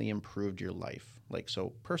significantly improved your life? Like,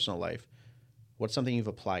 so personal life. What's something you've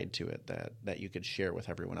applied to it that you could share with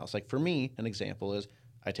everyone else? Like for me, an example is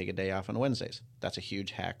I take a day off on Wednesdays. That's a huge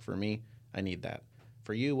hack for me. I need that.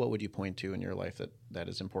 For you, what would you point to in your life that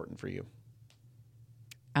is important for you?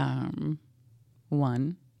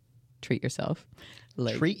 One, treat yourself.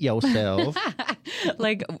 Like, treat yourself.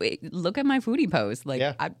 Like, look at my foodie post. Like,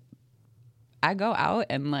 yeah. I go out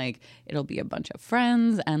and like it'll be a bunch of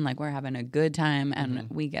friends and like we're having a good time and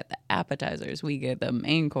we get the appetizers, we get the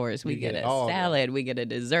main course, we get a salad, we get a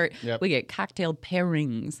dessert, we get cocktail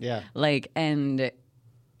pairings. Yeah. Like, and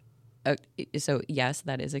so yes,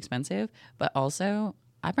 that is expensive, but also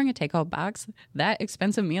I bring a takeout box. That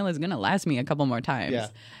expensive meal is gonna last me a couple more times. Yeah.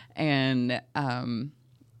 And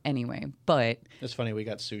anyway, but it's funny, we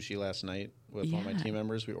got sushi last night with one of my team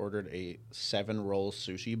members. We ordered a 7-roll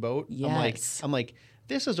sushi boat. Yes. I'm like,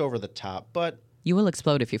 this is over the top, but you will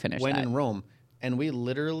explode if you finish when that. in Rome, and we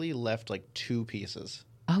literally left like 2 pieces.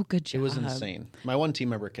 Oh, good job. It was insane. My one team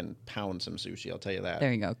member can pound some sushi. I'll tell you that.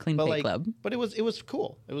 There you go. Clean but Pay like, Club. But it was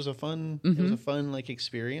cool. It was a fun it was a fun like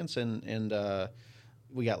experience, and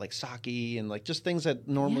we got like sake and like just things that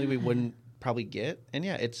normally we wouldn't probably get. And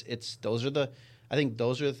yeah, it's those are the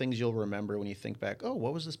things you'll remember when you think back. Oh,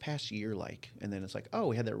 what was this past year like? And then it's like, oh,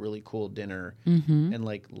 we had that really cool dinner. And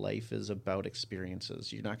like life is about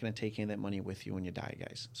experiences. You're not going to take any of that money with you when you die,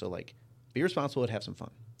 guys. So like, be responsible and have some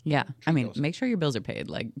fun. Yeah. I mean, make sure your bills are paid.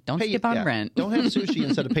 Like, don't skip on rent. Don't have sushi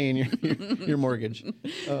instead of paying your mortgage.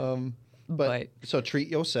 But so treat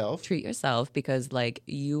yourself. Treat yourself, because like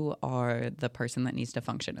you are the person that needs to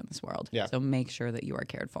function in this world. Yeah. So make sure that you are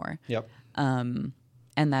cared for. Yep. And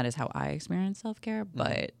that is how I experience self-care.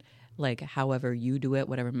 But like, however you do it,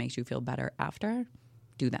 whatever makes you feel better after,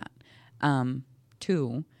 do that.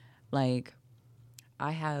 2, like,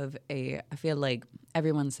 I feel like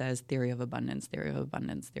everyone says theory of abundance.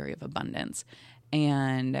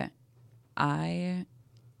 And I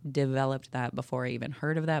developed that before I even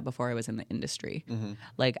heard of that, before I was in the industry.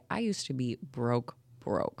 Like, I used to be broke.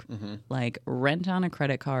 Like, rent on a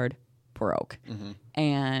credit card, broke.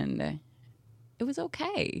 And it was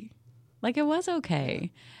okay. Like, it was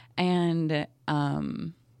okay. And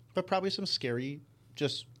but probably some scary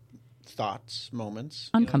just thoughts, moments.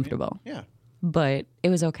 Uncomfortable. You know what I mean? Yeah. But it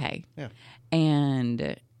was okay. Yeah.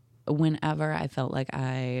 And whenever I felt like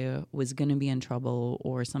I was going to be in trouble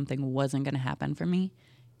or something wasn't going to happen for me,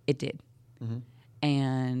 it did.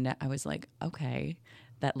 And I was like, okay,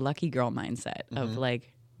 that lucky girl mindset of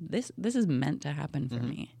like, this is meant to happen for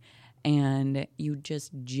me. And you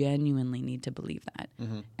just genuinely need to believe that.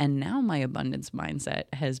 And now my abundance mindset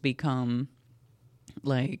has become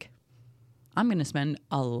like, I'm going to spend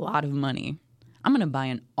a lot of money. I'm going to buy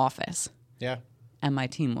an office. Yeah. And my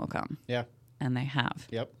team will come. Yeah. And they have.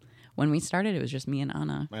 Yep. When we started, it was just me and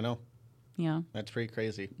Anna. I know. Yeah. That's pretty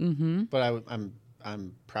crazy. But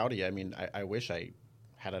I'm proud of you. I mean, I wish I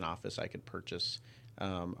had an office I could purchase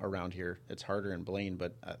around here. It's harder in Blaine,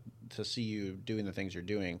 but to see you doing the things you're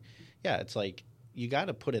doing, yeah, it's like you got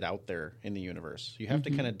to put it out there in the universe. You have to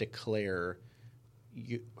kind of declare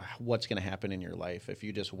what's going to happen in your life. If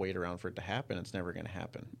you just wait around for it to happen, it's never going to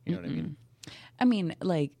happen. You know what I mean? I mean,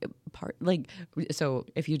 so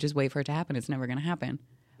if you just wait for it to happen, it's never going to happen.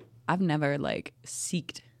 I've never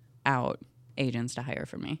seeked out agents to hire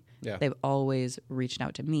for me. Yeah. They've always reached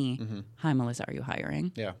out to me. Hi, Melissa, are you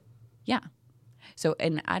hiring? Yeah. Yeah. So,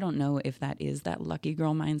 and I don't know if that is that lucky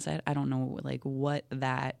girl mindset. I don't know what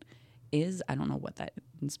that is. I don't know what that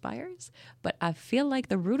inspires, but I feel like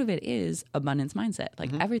the root of it is abundance mindset.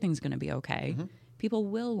 Everything's going to be okay. People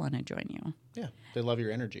will want to join you. Yeah. They love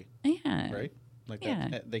your energy. Yeah. Right?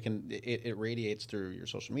 That. They can, it radiates through your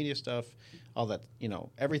social media stuff, all that,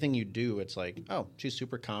 everything you do. It's like, oh, she's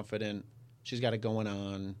super confident. She's got it going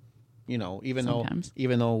on. Even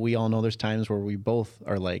though we all know there's times where we both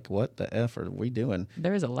are like, what the F are we doing?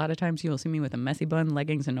 There's a lot of times you'll see me with a messy bun,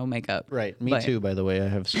 leggings, and no makeup. Right. Me too, by the way. I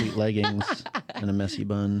have sweet leggings and a messy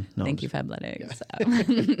bun. No, Thank you, Fabletics.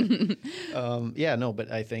 Yeah.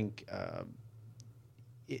 But I think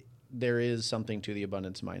there is something to the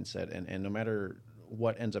abundance mindset. And no matter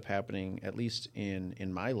what ends up happening, at least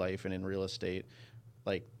in my life and in real estate,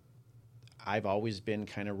 I've always been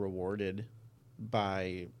kind of rewarded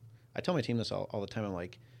by... I tell my team this all the time. I'm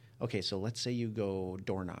like, okay, so let's say you go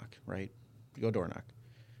door knock, right? You go door knock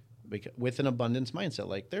with an abundance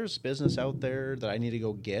mindset. There's business out there that I need to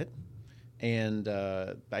go get, and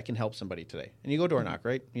I can help somebody today. And you go door knock,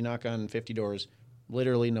 right? You knock on 50 doors.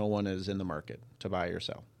 Literally no one is in the market to buy or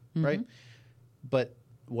sell, right? But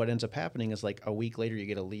what ends up happening is a week later you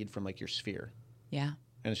get a lead from your sphere. Yeah.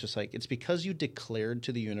 And it's just it's because you declared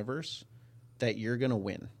to the universe that you're going to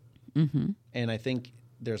win. And I think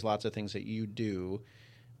there's lots of things that you do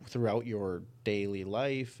throughout your daily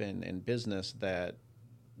life and business that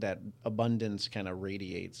abundance kind of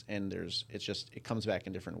radiates, and it comes back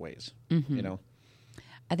in different ways.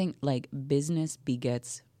 I think business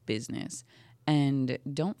begets business, and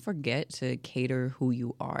don't forget to cater who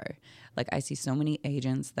you are. I see so many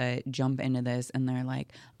agents that jump into this and they're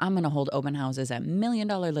like, I'm going to hold open houses at $1 million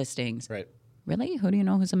listings. Right. Really? Who do you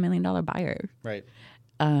know who's $1 million buyer? Right.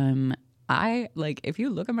 If you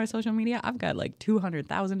look at my social media, I've got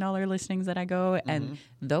 $200,000 listings that I go, and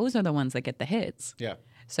those are the ones that get the hits. Yeah.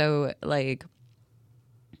 So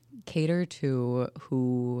cater to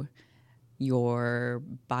who your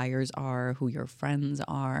buyers are, who your friends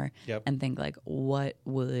are, and think what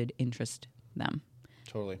would interest them.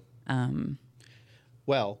 Totally.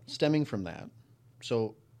 Well, stemming from that,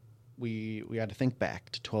 so we had to think back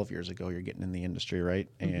to 12 years ago. You're getting in the industry, right?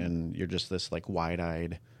 And you're just this like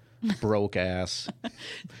wide-eyed, broke ass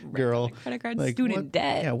girl. Credit card, like, student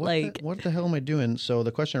debt. Yeah, like what the hell am I doing? So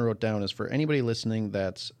the question I wrote down is for anybody listening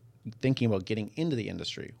that's thinking about getting into the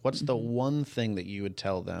industry, what's the one thing that you would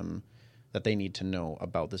tell them that they need to know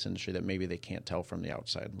about this industry that maybe they can't tell from the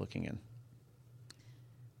outside looking in?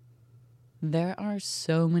 there are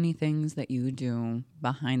so many things that you do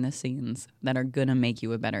behind the scenes that are going to make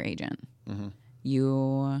you a better agent.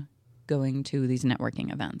 You going to these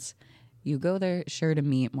networking events. You go there, sure, to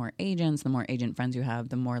meet more agents. The more agent friends you have,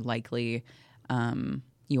 the more likely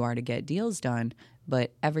you are to get deals done.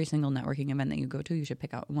 But every single networking event that you go to, you should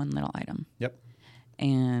pick out one little item. Yep.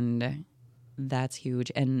 And that's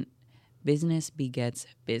huge. And business begets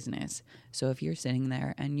business. So if you're sitting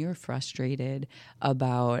there and you're frustrated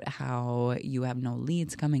about how you have no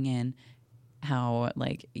leads coming in, how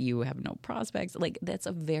like you have no prospects, like that's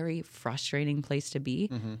a very frustrating place to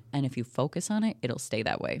be. And if you focus on it, it'll stay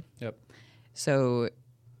that way. Yep. So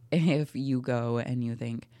if you go and you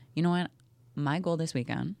think, you know what, my goal this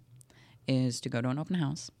weekend is to go to an open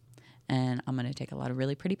house and I'm going to take a lot of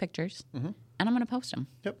really pretty pictures and I'm going to post them.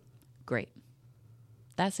 Yep. Great.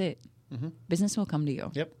 That's it. Business will come to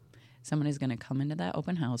you. Yep. Someone is going to come into that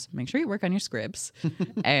open house. Make sure you work on your scripts.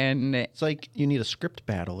 And It's like you need a script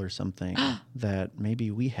battle or something that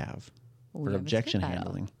maybe we have we for have a objection script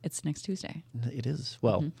battle. handling. It's next Tuesday. It is.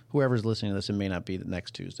 Well, whoever's listening to this, it may not be the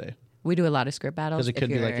next Tuesday. We do a lot of script battles. Because it could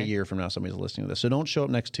be like a year from now somebody's listening to this. So don't show up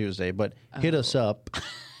next Tuesday, but hit us up.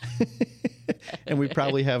 And we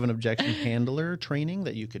probably have an objection handler training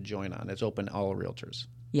that you could join on. It's open to all realtors.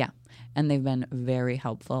 Yeah. And they've been very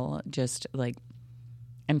helpful. Just like,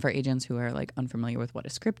 and for agents who are like unfamiliar with what a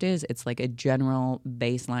script is, it's like a general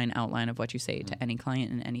baseline outline of what you say to any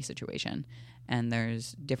client in any situation. And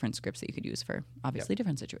there's different scripts that you could use for obviously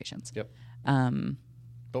different situations. Yep.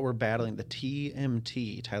 But we're battling the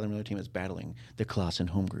TMT. Tyler Miller team is battling the Clawson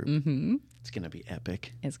home group. It's going to be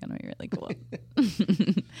epic. It's going to be really cool.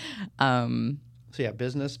 So yeah,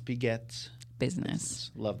 business begets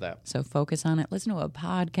Business. Love that. So focus on it. Listen to a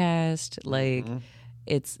podcast. Like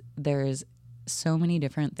there's so many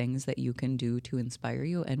different things that you can do to inspire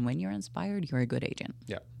you. And when you're inspired, you're a good agent.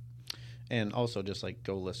 Yeah. And also just like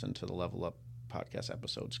go listen to the Level Up podcast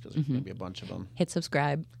episodes because there's going to be a bunch of them. Hit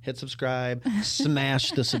subscribe. Hit subscribe.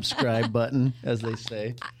 Smash the subscribe button, as they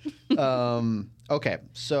say. Okay,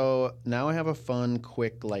 so now I have a fun,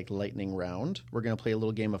 quick, like lightning round. We're going to play a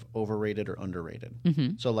little game of overrated or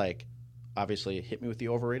underrated. So like, obviously, hit me with the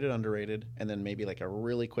overrated, underrated, and then maybe like a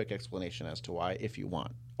really quick explanation as to why, if you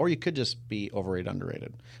want. Or you could just be overrated,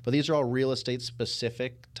 underrated. But these are all real estate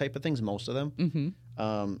specific type of things, most of them.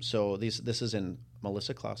 So this is in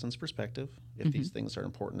Melissa Clawson's perspective, if these things are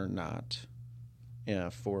important or not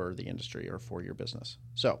for the industry or for your business.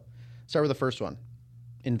 So start with the first one.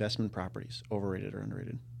 Investment properties, overrated or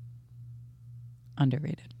underrated?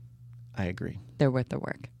 Underrated. I agree. They're worth the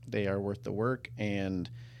work. They are worth the work. And,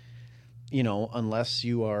 you know, unless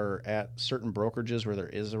you are at certain brokerages where there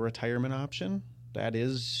is a retirement option, that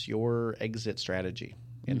is your exit strategy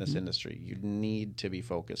in this industry. You need to be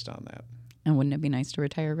focused on that. And wouldn't it be nice to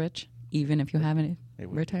retire rich, even if you have a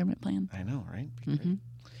retirement plan? I know, right?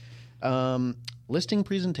 Listing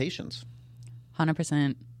presentations.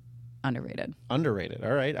 100% underrated. Underrated.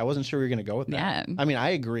 All right. I wasn't sure we were going to go with that. Yeah. I mean, I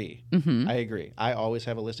agree. I agree. I always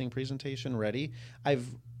have a listing presentation ready. I've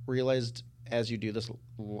realized as you do this,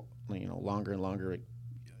 longer and longer,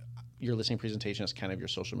 your listing presentation is kind of your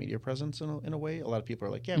social media presence in a way. A lot of people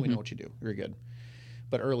are like, yeah, we know what you do. You're good.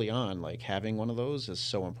 But early on, like having one of those is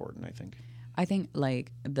so important, I think. I think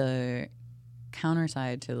like the counter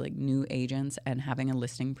side to like new agents and having a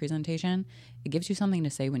listing presentation, it gives you something to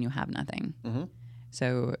say when you have nothing.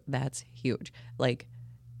 So that's huge. Like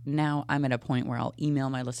now I'm at a point where I'll email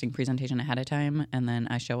my listing presentation ahead of time and then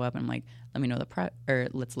I show up and I'm like, let me know the price, or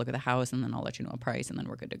let's look at the house and then I'll let you know a price and then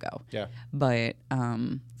we're good to go. Yeah. But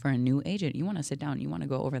for a new agent, you want to sit down, you want to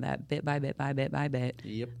go over that bit by bit by bit by bit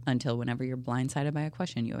until whenever you're blindsided by a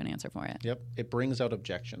question, you have an answer for it. Yep. It brings out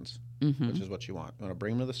objections, which is what you want. You want to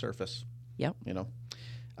bring them to the surface. Yep. You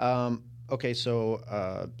know? Okay,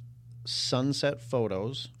 so sunset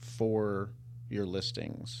photos for your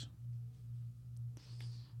listings.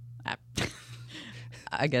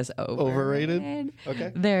 I guess overrated.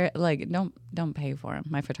 Okay. They're like don't pay for them.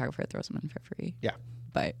 My photographer throws them in for free. Yeah.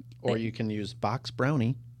 But or you can use Box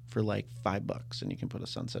Brownie for like $5 and you can put a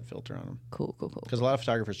sunset filter on them. Cool. Because a lot of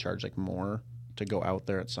photographers charge like more to go out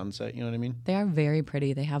there at sunset. You know what I mean? They are very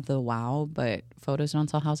pretty. They have the wow, but photos don't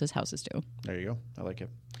sell houses. Houses do. There you go. I like it.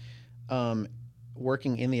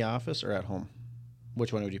 Working in the office or at home?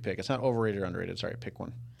 Which one would you pick? It's not overrated or underrated. Sorry, pick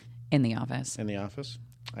one. In the office. In the office?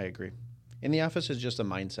 I agree. In the office is just a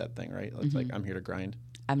mindset thing, right? It's like, I'm here to grind.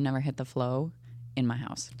 I've never hit the flow in my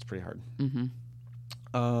house. It's pretty hard.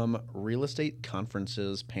 Mm-hmm. Real estate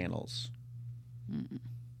conferences, panels.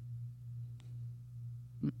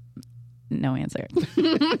 No answer.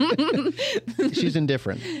 She's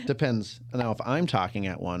indifferent. Depends. Now, if I'm talking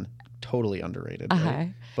at one, totally underrated.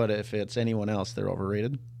 Right? But if it's anyone else, they're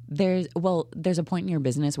overrated. There's a point in your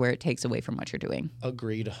business where it takes away from what you're doing.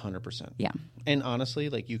 Agreed 100%. Yeah. And honestly,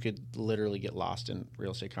 like you could literally get lost in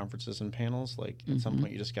real estate conferences and panels. Like at some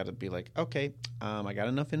point you just got to be like, okay, I got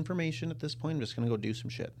enough information at this point. I'm just going to go do some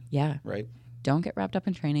shit. Yeah. Right? Don't get wrapped up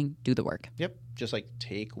in training. Do the work. Yep. Just like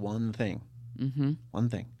take one thing. One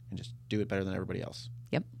thing. And just do it better than everybody else.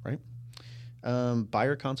 Yep. Right?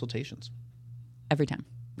 Buyer consultations. Every time.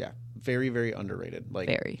 Yeah. Very, very underrated. Like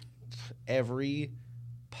Very. Every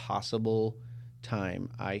possible time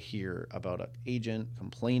I hear about an agent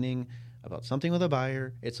complaining about something with a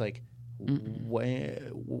buyer, it's like,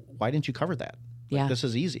 why didn't you cover that? Like, this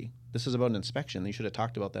is easy. This is about an inspection. You should have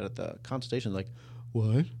talked about that at the consultation. Like,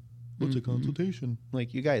 what? What's a consultation?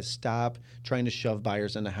 Like, you guys stop trying to shove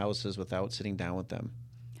buyers into houses without sitting down with them.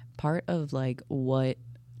 Part of like what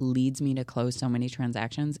leads me to close so many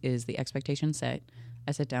transactions is the expectation set.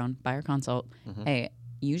 I sit down, buyer consult. Hey,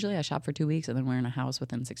 usually I shop for 2 weeks and then we're in a house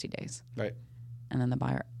within 60 days. Right. And then the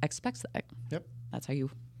buyer expects that. Yep. That's how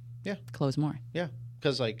you Yeah. close more. Yeah.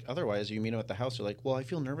 Because, like, otherwise you meet them at the house, they're like, well, I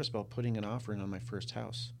feel nervous about putting an offer in on my first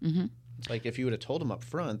house. Like, if you would have told them up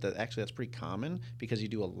front that actually that's pretty common because you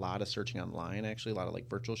do a lot of searching online, actually, a lot of, like,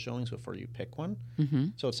 virtual showings before you pick one.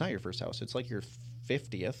 So it's not your first house. It's like your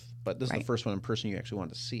 50th, but this is the first one in person you actually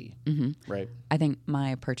want to see. Right. I think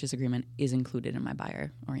my purchase agreement is included in my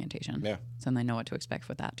buyer orientation. Yeah. So then they know what to expect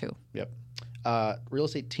with that too. Yep. Real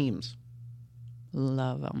estate teams.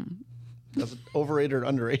 Love them. That's overrated or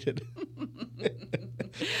underrated?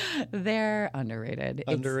 They're underrated.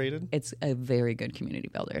 Underrated? It's a very good community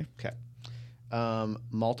builder. Okay.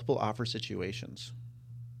 Multiple offer situations.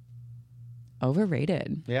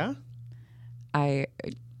 Overrated. Yeah?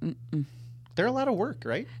 They're a lot of work,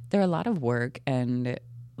 right? They're a lot of work, and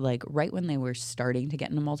like right when they were starting to get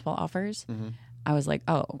into multiple offers, I was like,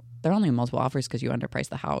 oh, they're only multiple offers because you underpriced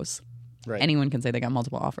the house. Right. Anyone can say they got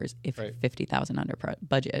multiple offers if $50,000 under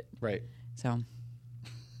budget. Right. So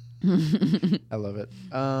I love it.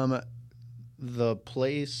 The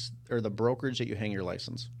place or the brokerage that you hang your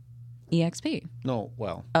license. EXP. No,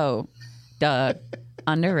 well. Oh, duh.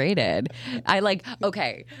 Underrated.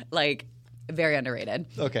 Very underrated.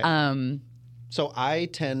 Okay. So I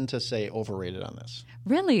tend to say overrated on this.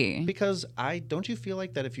 Really? Because don't you feel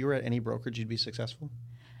like that if you were at any brokerage, you'd be successful?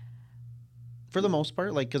 For the most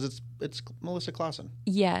part, like, because it's Melissa Clawson.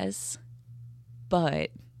 Yes,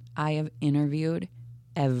 but I have interviewed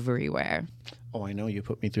everywhere. Oh, I know. You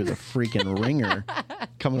put me through the freaking ringer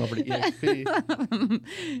coming over to EXP.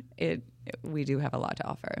 We do have a lot to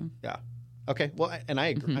offer. Yeah. Okay. Well, and I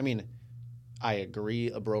agree. I mean, I agree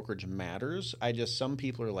a brokerage matters. Some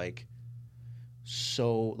people are like,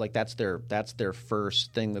 so like that's their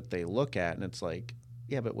first thing that they look at. And it's like,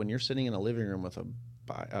 yeah, but when you're sitting in a living room with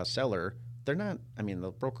a seller, they're not, I mean, the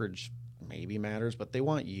brokerage maybe matters, but they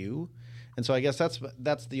want you. And so I guess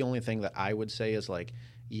that's the only thing that I would say is like,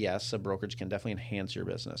 yes, a brokerage can definitely enhance your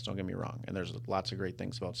business. Don't get me wrong. And there's lots of great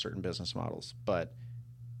things about certain business models. But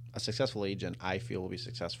a successful agent, I feel, will be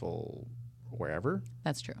successful wherever.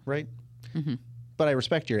 That's true. Right? But I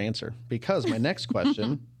respect your answer because my next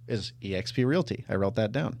question is EXP Realty. I wrote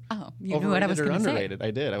that down. Oh, you knew what I was going to say. Underrated?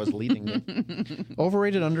 I did. I was leading you.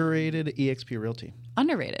 Overrated, underrated, EXP Realty.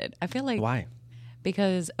 Underrated. I feel like. Why?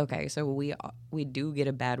 Because, okay, so we do get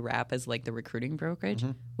a bad rap as like the recruiting brokerage.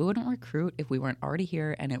 We wouldn't recruit if we weren't already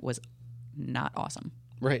here and it was not awesome.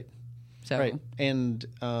 Right. So. Right. And,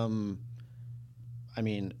 I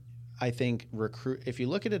mean, I think if you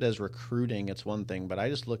look at it as recruiting, it's one thing, but I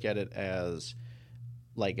just look at it as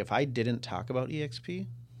like if I didn't talk about EXP,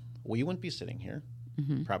 we wouldn't be sitting here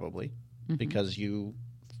probably because you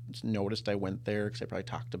noticed I went there because I probably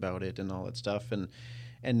talked about it and all that stuff.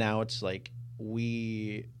 And now it's like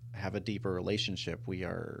we have a deeper relationship. We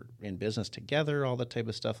are in business together, all that type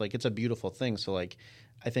of stuff. Like it's a beautiful thing. So like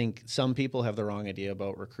I think some people have the wrong idea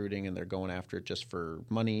about recruiting and they're going after it just for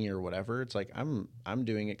money or whatever. It's like I'm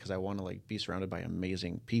doing it because I want to like be surrounded by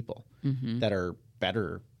amazing people that are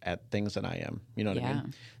better at things than I am. You know what I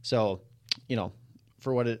mean? So, you know,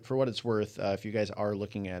 for what it's worth, if you guys are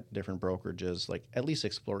looking at different brokerages, like at least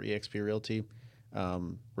explore EXP Realty.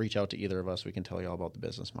 Reach out to either of us. We can tell you all about the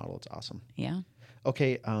business model. It's awesome. Yeah.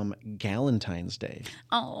 Okay, Galentine's Day.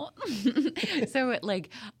 Oh, so like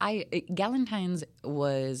Galentine's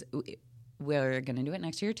was. We're going to do it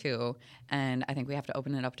next year too. And I think we have to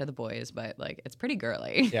open it up to the boys, but like it's pretty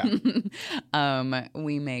girly. Yeah.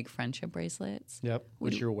 We make friendship bracelets. Yep.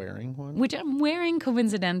 Which you're wearing one. Which I'm wearing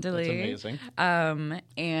coincidentally. That's amazing.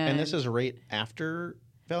 And this is right after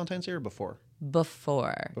Valentine's Day or before?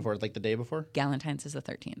 Before. Before, like the day before? Galentine's is the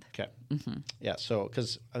 13th. Okay. Mm-hmm. Yeah. So,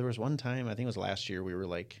 because there was one time, I think it was last year, we were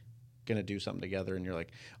like going to do something together, and you're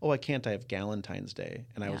like, oh, I can't. I have Galentine's Day.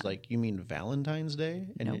 And I was like, you mean Valentine's Day?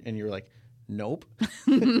 And, and you're like, nope.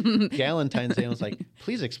 Galentine's Day. I was like,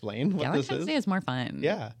 please explain what this is. Galentine's Day is more fun.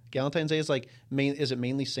 Yeah. Galentine's Day is like, is it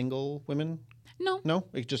mainly single women? No?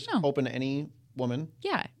 It's just open to any woman?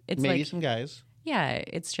 Yeah. It's maybe like, some guys. Yeah.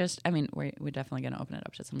 It's just, I mean, we're definitely going to open it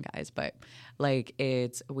up to some guys, but like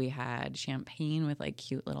we had champagne with like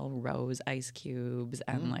cute little rose ice cubes,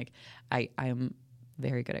 and like I'm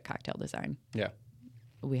very good at cocktail design. Yeah.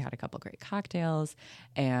 We had a couple great cocktails,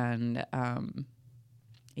 and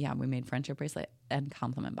yeah, we made friendship bracelet and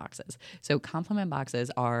compliment boxes. So compliment boxes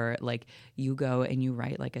are like you go and you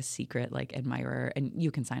write like a secret like admirer, and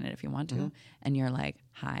you can sign it if you want to. And you're like,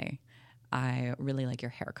 hi, I really like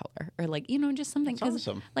your hair color, or like, just something. That's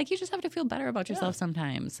awesome. Like you just have to feel better about yourself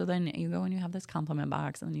sometimes. So then you go and you have this compliment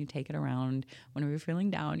box, and then you take it around whenever you're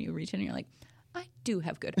feeling down. You reach in and you're like, I do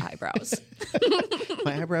have good eyebrows.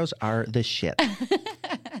 My eyebrows are the shit.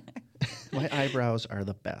 My eyebrows are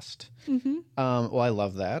the best. Well, I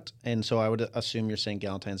love that. And so I would assume you're saying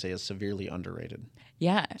Galentine's Day is severely underrated.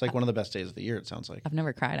 Yeah. It's like one of the best days of the year, it sounds like. I've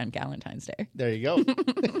never cried on Galentine's Day. There you go.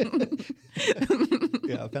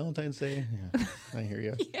 Yeah, Valentine's Day. Yeah, I hear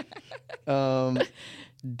you. Yeah.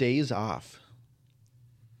 Days off.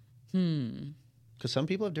 Because some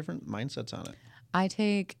people have different mindsets on it. I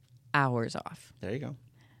take hours off. There you go.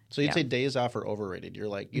 So you'd say days off are overrated. You're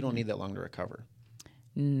like, you don't need that long to recover.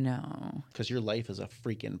 No. Because your life is a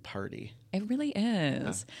freaking party. It really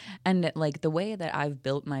is. Yeah. And like the way that I've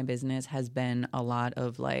built my business has been a lot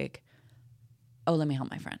of like, oh, let me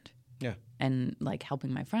help my friend. Yeah. And like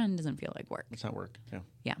helping my friend doesn't feel like work. It's not work. Yeah.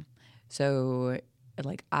 Yeah. So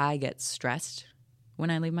like I get stressed when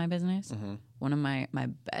I leave my business. One of my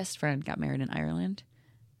best friend got married in Ireland.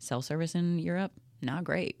 Cell service in Europe, not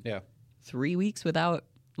great. Yeah. 3 weeks without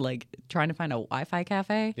like trying to find a Wi-Fi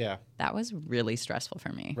cafe. Yeah. That was really stressful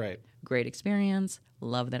for me. Right. Great experience.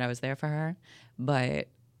 Love that I was there for her. But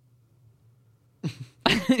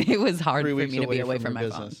it was hard for me to be away from my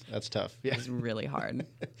business. Phone. That's tough. Yeah. It was really hard.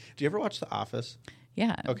 Do you ever watch The Office?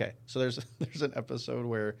 Yeah. Okay. So there's an episode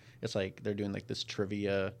where it's like they're doing like this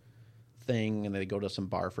trivia thing, and they go to some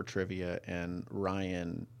bar for trivia, and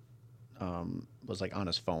Ryan was like on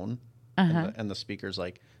his phone. And the speaker's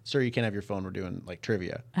like, sir, you can't have your phone. We're doing like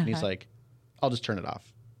trivia. And he's like, I'll just turn it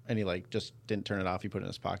off. And he like just didn't turn it off. He put it in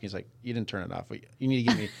his pocket. He's like, you didn't turn it off. You need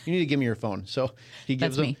to give me your phone. So he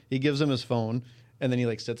gives him his phone, and then he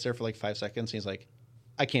like sits there for like 5 seconds. And he's like,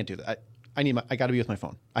 I can't do that. I got to be with my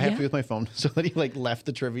phone. I have to be with my phone. So then he like left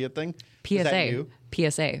the trivia thing.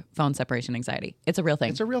 PSA, phone separation anxiety. It's a real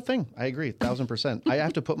thing. It's a real thing. I agree, 1,000%. I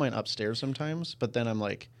have to put mine upstairs sometimes, but then I'm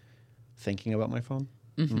like thinking about my phone.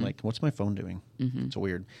 I'm like, what's my phone doing? It's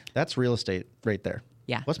weird. That's real estate right there.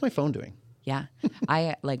 Yeah. What's my phone doing? Yeah.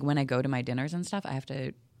 I like when I go to my dinners and stuff, I have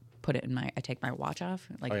to put it in I take my watch off.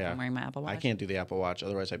 Like if I'm wearing my Apple Watch. I can't do the Apple Watch.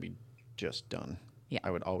 Otherwise I'd be just done. Yeah.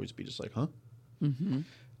 I would always be just like, huh?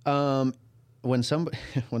 When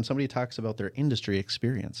somebody talks about their industry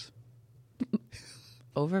experience.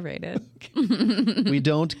 Overrated. We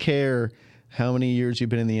don't care how many years you've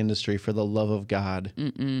been in the industry, for the love of God.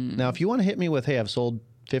 Now, if you want to hit me with, hey, I've sold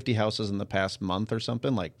 50 houses in the past month or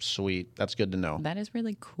something, like, sweet, that's good to know. That is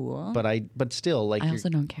really cool. But still, like, I also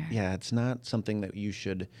don't care. Yeah, it's not something that you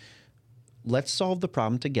should. Let's solve the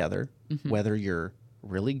problem together, whether you're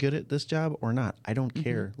really good at this job or not. I don't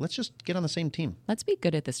care. Let's just get on the same team. Let's be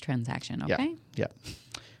good at this transaction, okay? Yeah.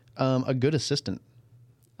 A good assistant.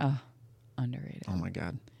 Oh, underrated. Oh my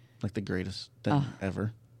God, like the greatest thing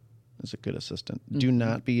ever. Is a good assistant. Do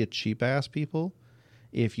not be a cheap ass, people.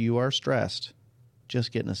 If you are stressed,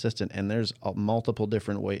 just get an assistant. And there's multiple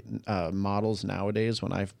different models nowadays.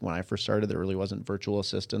 When I first started, there really wasn't virtual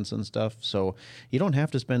assistants and stuff. So you don't have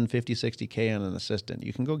to spend $50,000-$60,000 on an assistant.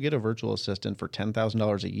 You can go get a virtual assistant for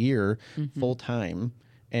 $10,000 a year full time,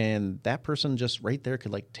 and that person just right there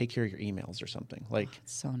could like take care of your emails or something. Like,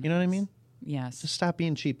 so nice. You know what I mean? Yes. Just stop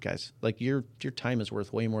being cheap, guys. Like your time is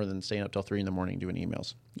worth way more than staying up till 3 a.m. doing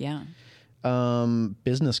emails. Yeah.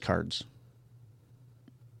 Business cards.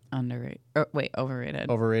 Underrated. Overrated.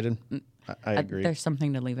 Overrated. I agree. There's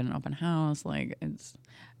something to leave in an open house. Like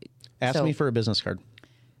Ask me for a business card.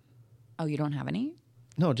 Oh, you don't have any?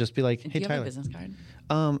 No, just be like, Do hey, you Tyler. have a business card?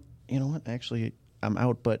 You know what? Actually, I'm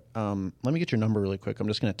out, but let me get your number really quick. I'm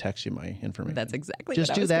just going to text you my information. That's exactly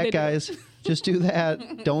just what do I was that, gonna guys. do. Just do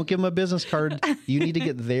that. Don't give them a business card. You need to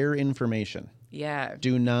get their information. Yeah.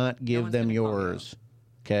 Do not give one's them gonna call you. yours.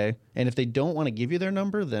 Okay? And if they don't want to give you their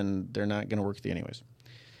number, then they're not going to work with you anyways.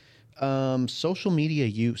 Social media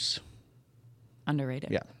use.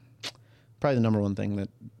 Underrated. Yeah. Probably the number one thing that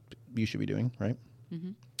you should be doing, right?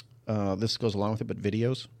 Mm-hmm. This goes along with it, but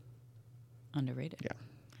videos. Underrated. Yeah.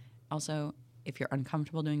 Also, if you're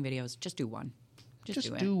uncomfortable doing videos, just do one. Just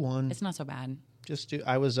do do one. It's not so bad. Just do.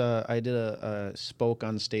 I did a spoke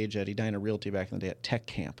on stage at Edina Realty back in the day at Tech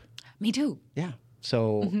Camp. Me too. Yeah.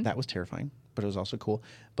 So that was terrifying, but it was also cool.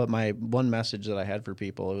 But my one message that I had for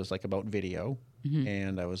people, it was like about video.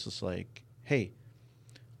 And I was just like, hey,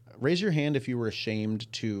 raise your hand if you were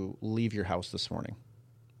ashamed to leave your house this morning.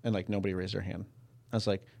 And like nobody raised their hand. I was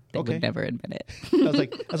like, They okay. would never admit it.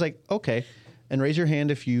 I was like, okay. And raise your hand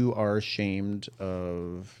if you are ashamed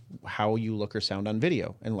of how you look or sound on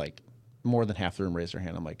video. And like more than half the room raised their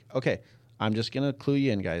hand. I'm like, okay, I'm just going to clue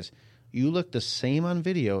you in, guys. You look the same on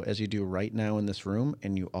video as you do right now in this room,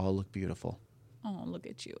 and you all look beautiful. Oh, look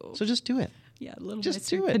at you. So just do it. Yeah, a little just Mr.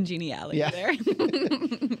 do it. Congeniality Yeah. there.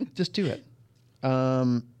 Just do it.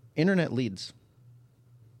 Internet leads.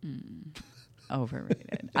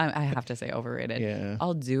 Overrated. I have to say overrated. Yeah.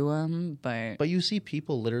 I'll do them, but But you see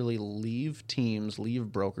people literally leave teams, leave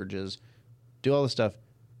brokerages, do all this stuff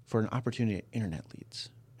for an opportunity at internet leads.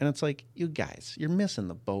 And it's like, you guys, you're missing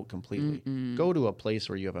the boat completely. Go to a place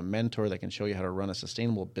where you have a mentor that can show you how to run a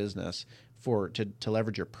sustainable business to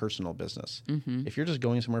leverage your personal business. If you're just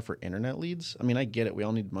going somewhere for internet leads, I mean, I get it. We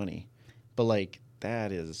all need money. But like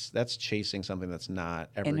that's chasing something that's not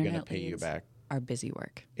ever going to internet pay you leads back. are busy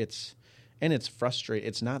work. It's frustrating.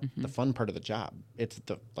 It's not the fun part of the job. It's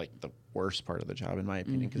the worst part of the job, in my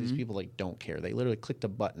opinion, because these people like don't care. They literally clicked a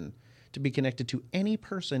button to be connected to any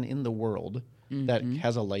person in the world that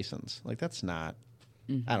has a license. Like that's not.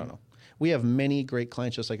 I don't know. We have many great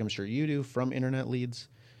clients, just like I'm sure you do, from internet leads,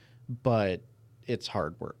 but it's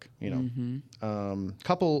hard work. You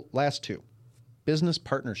know. Last two, business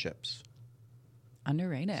partnerships.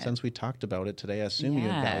 Underrated. Since we talked about it today, I assume you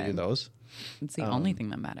value those. It's the only thing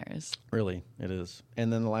that matters. Really, it is.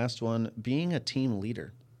 And then the last one, being a team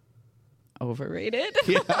leader. Overrated.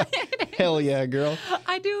 Yeah. Hell yeah, girl.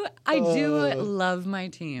 I do love my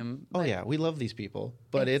team. Oh, yeah. We love these people.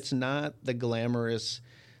 But it's not the glamorous,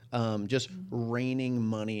 just raining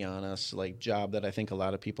money on us like job that I think a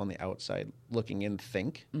lot of people on the outside looking in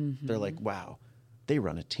think. They're like, wow, they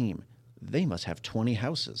run a team. They must have 20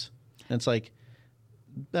 houses. And it's like,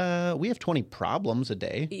 we have 20 problems a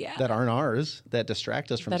day that aren't ours that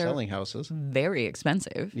distract us from selling houses. Very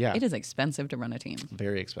expensive. Yeah. It is expensive to run a team.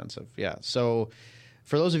 Very expensive. Yeah. So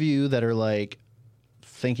for those of you that are like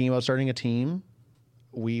thinking about starting a team,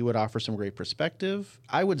 we would offer some great perspective.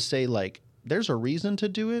 I would say like there's a reason to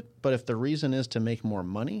do it, but if the reason is to make more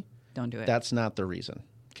money, don't do it. That's not the reason.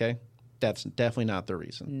 Okay. That's definitely not the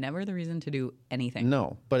reason. Never the reason to do anything.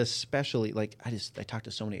 No, but especially like I talk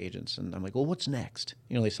to so many agents and I'm like, well, what's next?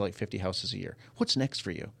 You know, they sell like 50 houses a year. What's next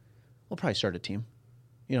for you? We'll probably start a team.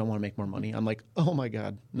 You don't want to make more money. I'm like, oh my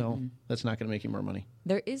God, no, that's not going to make you more money.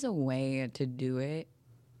 There is a way to do it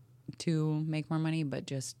to make more money, but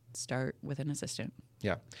just start with an assistant.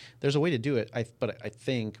 Yeah, there's a way to do it. But I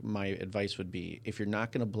think my advice would be if you're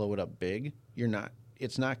not going to blow it up big,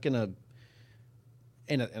 it's not going to.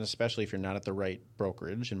 And especially if you're not at the right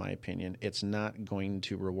brokerage, in my opinion, it's not going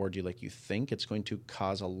to reward you like you think. It's going to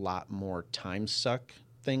cause a lot more time suck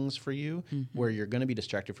things for you where you're going to be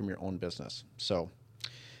distracted from your own business. So,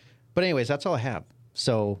 but anyways, that's all I have.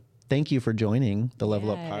 So thank you for joining the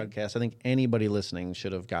Level Up podcast. I think anybody listening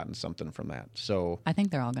should have gotten something from that. So I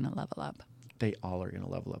think they're all going to level up. They all are going to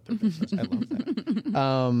level up their business. I love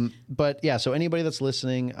that. But yeah, so anybody that's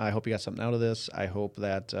listening, I hope you got something out of this. I hope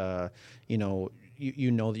that, you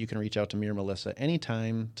know that you can reach out to me or Melissa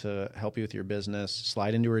anytime to help you with your business.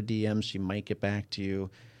 Slide into her DMs. She might get back to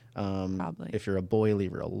you. Probably. If you're a boy,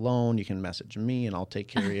 leave her alone. You can message me and I'll take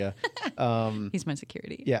care of you. He's my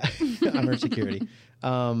security. Yeah, I'm her security.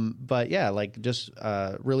 But yeah, like just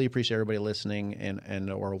really appreciate everybody listening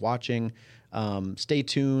and or watching. Stay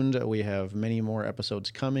tuned. We have many more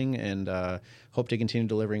episodes coming and hope to continue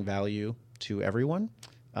delivering value to everyone.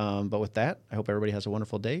 But with that, I hope everybody has a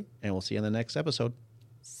wonderful day, and we'll see you in the next episode.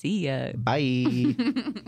 See ya. Bye.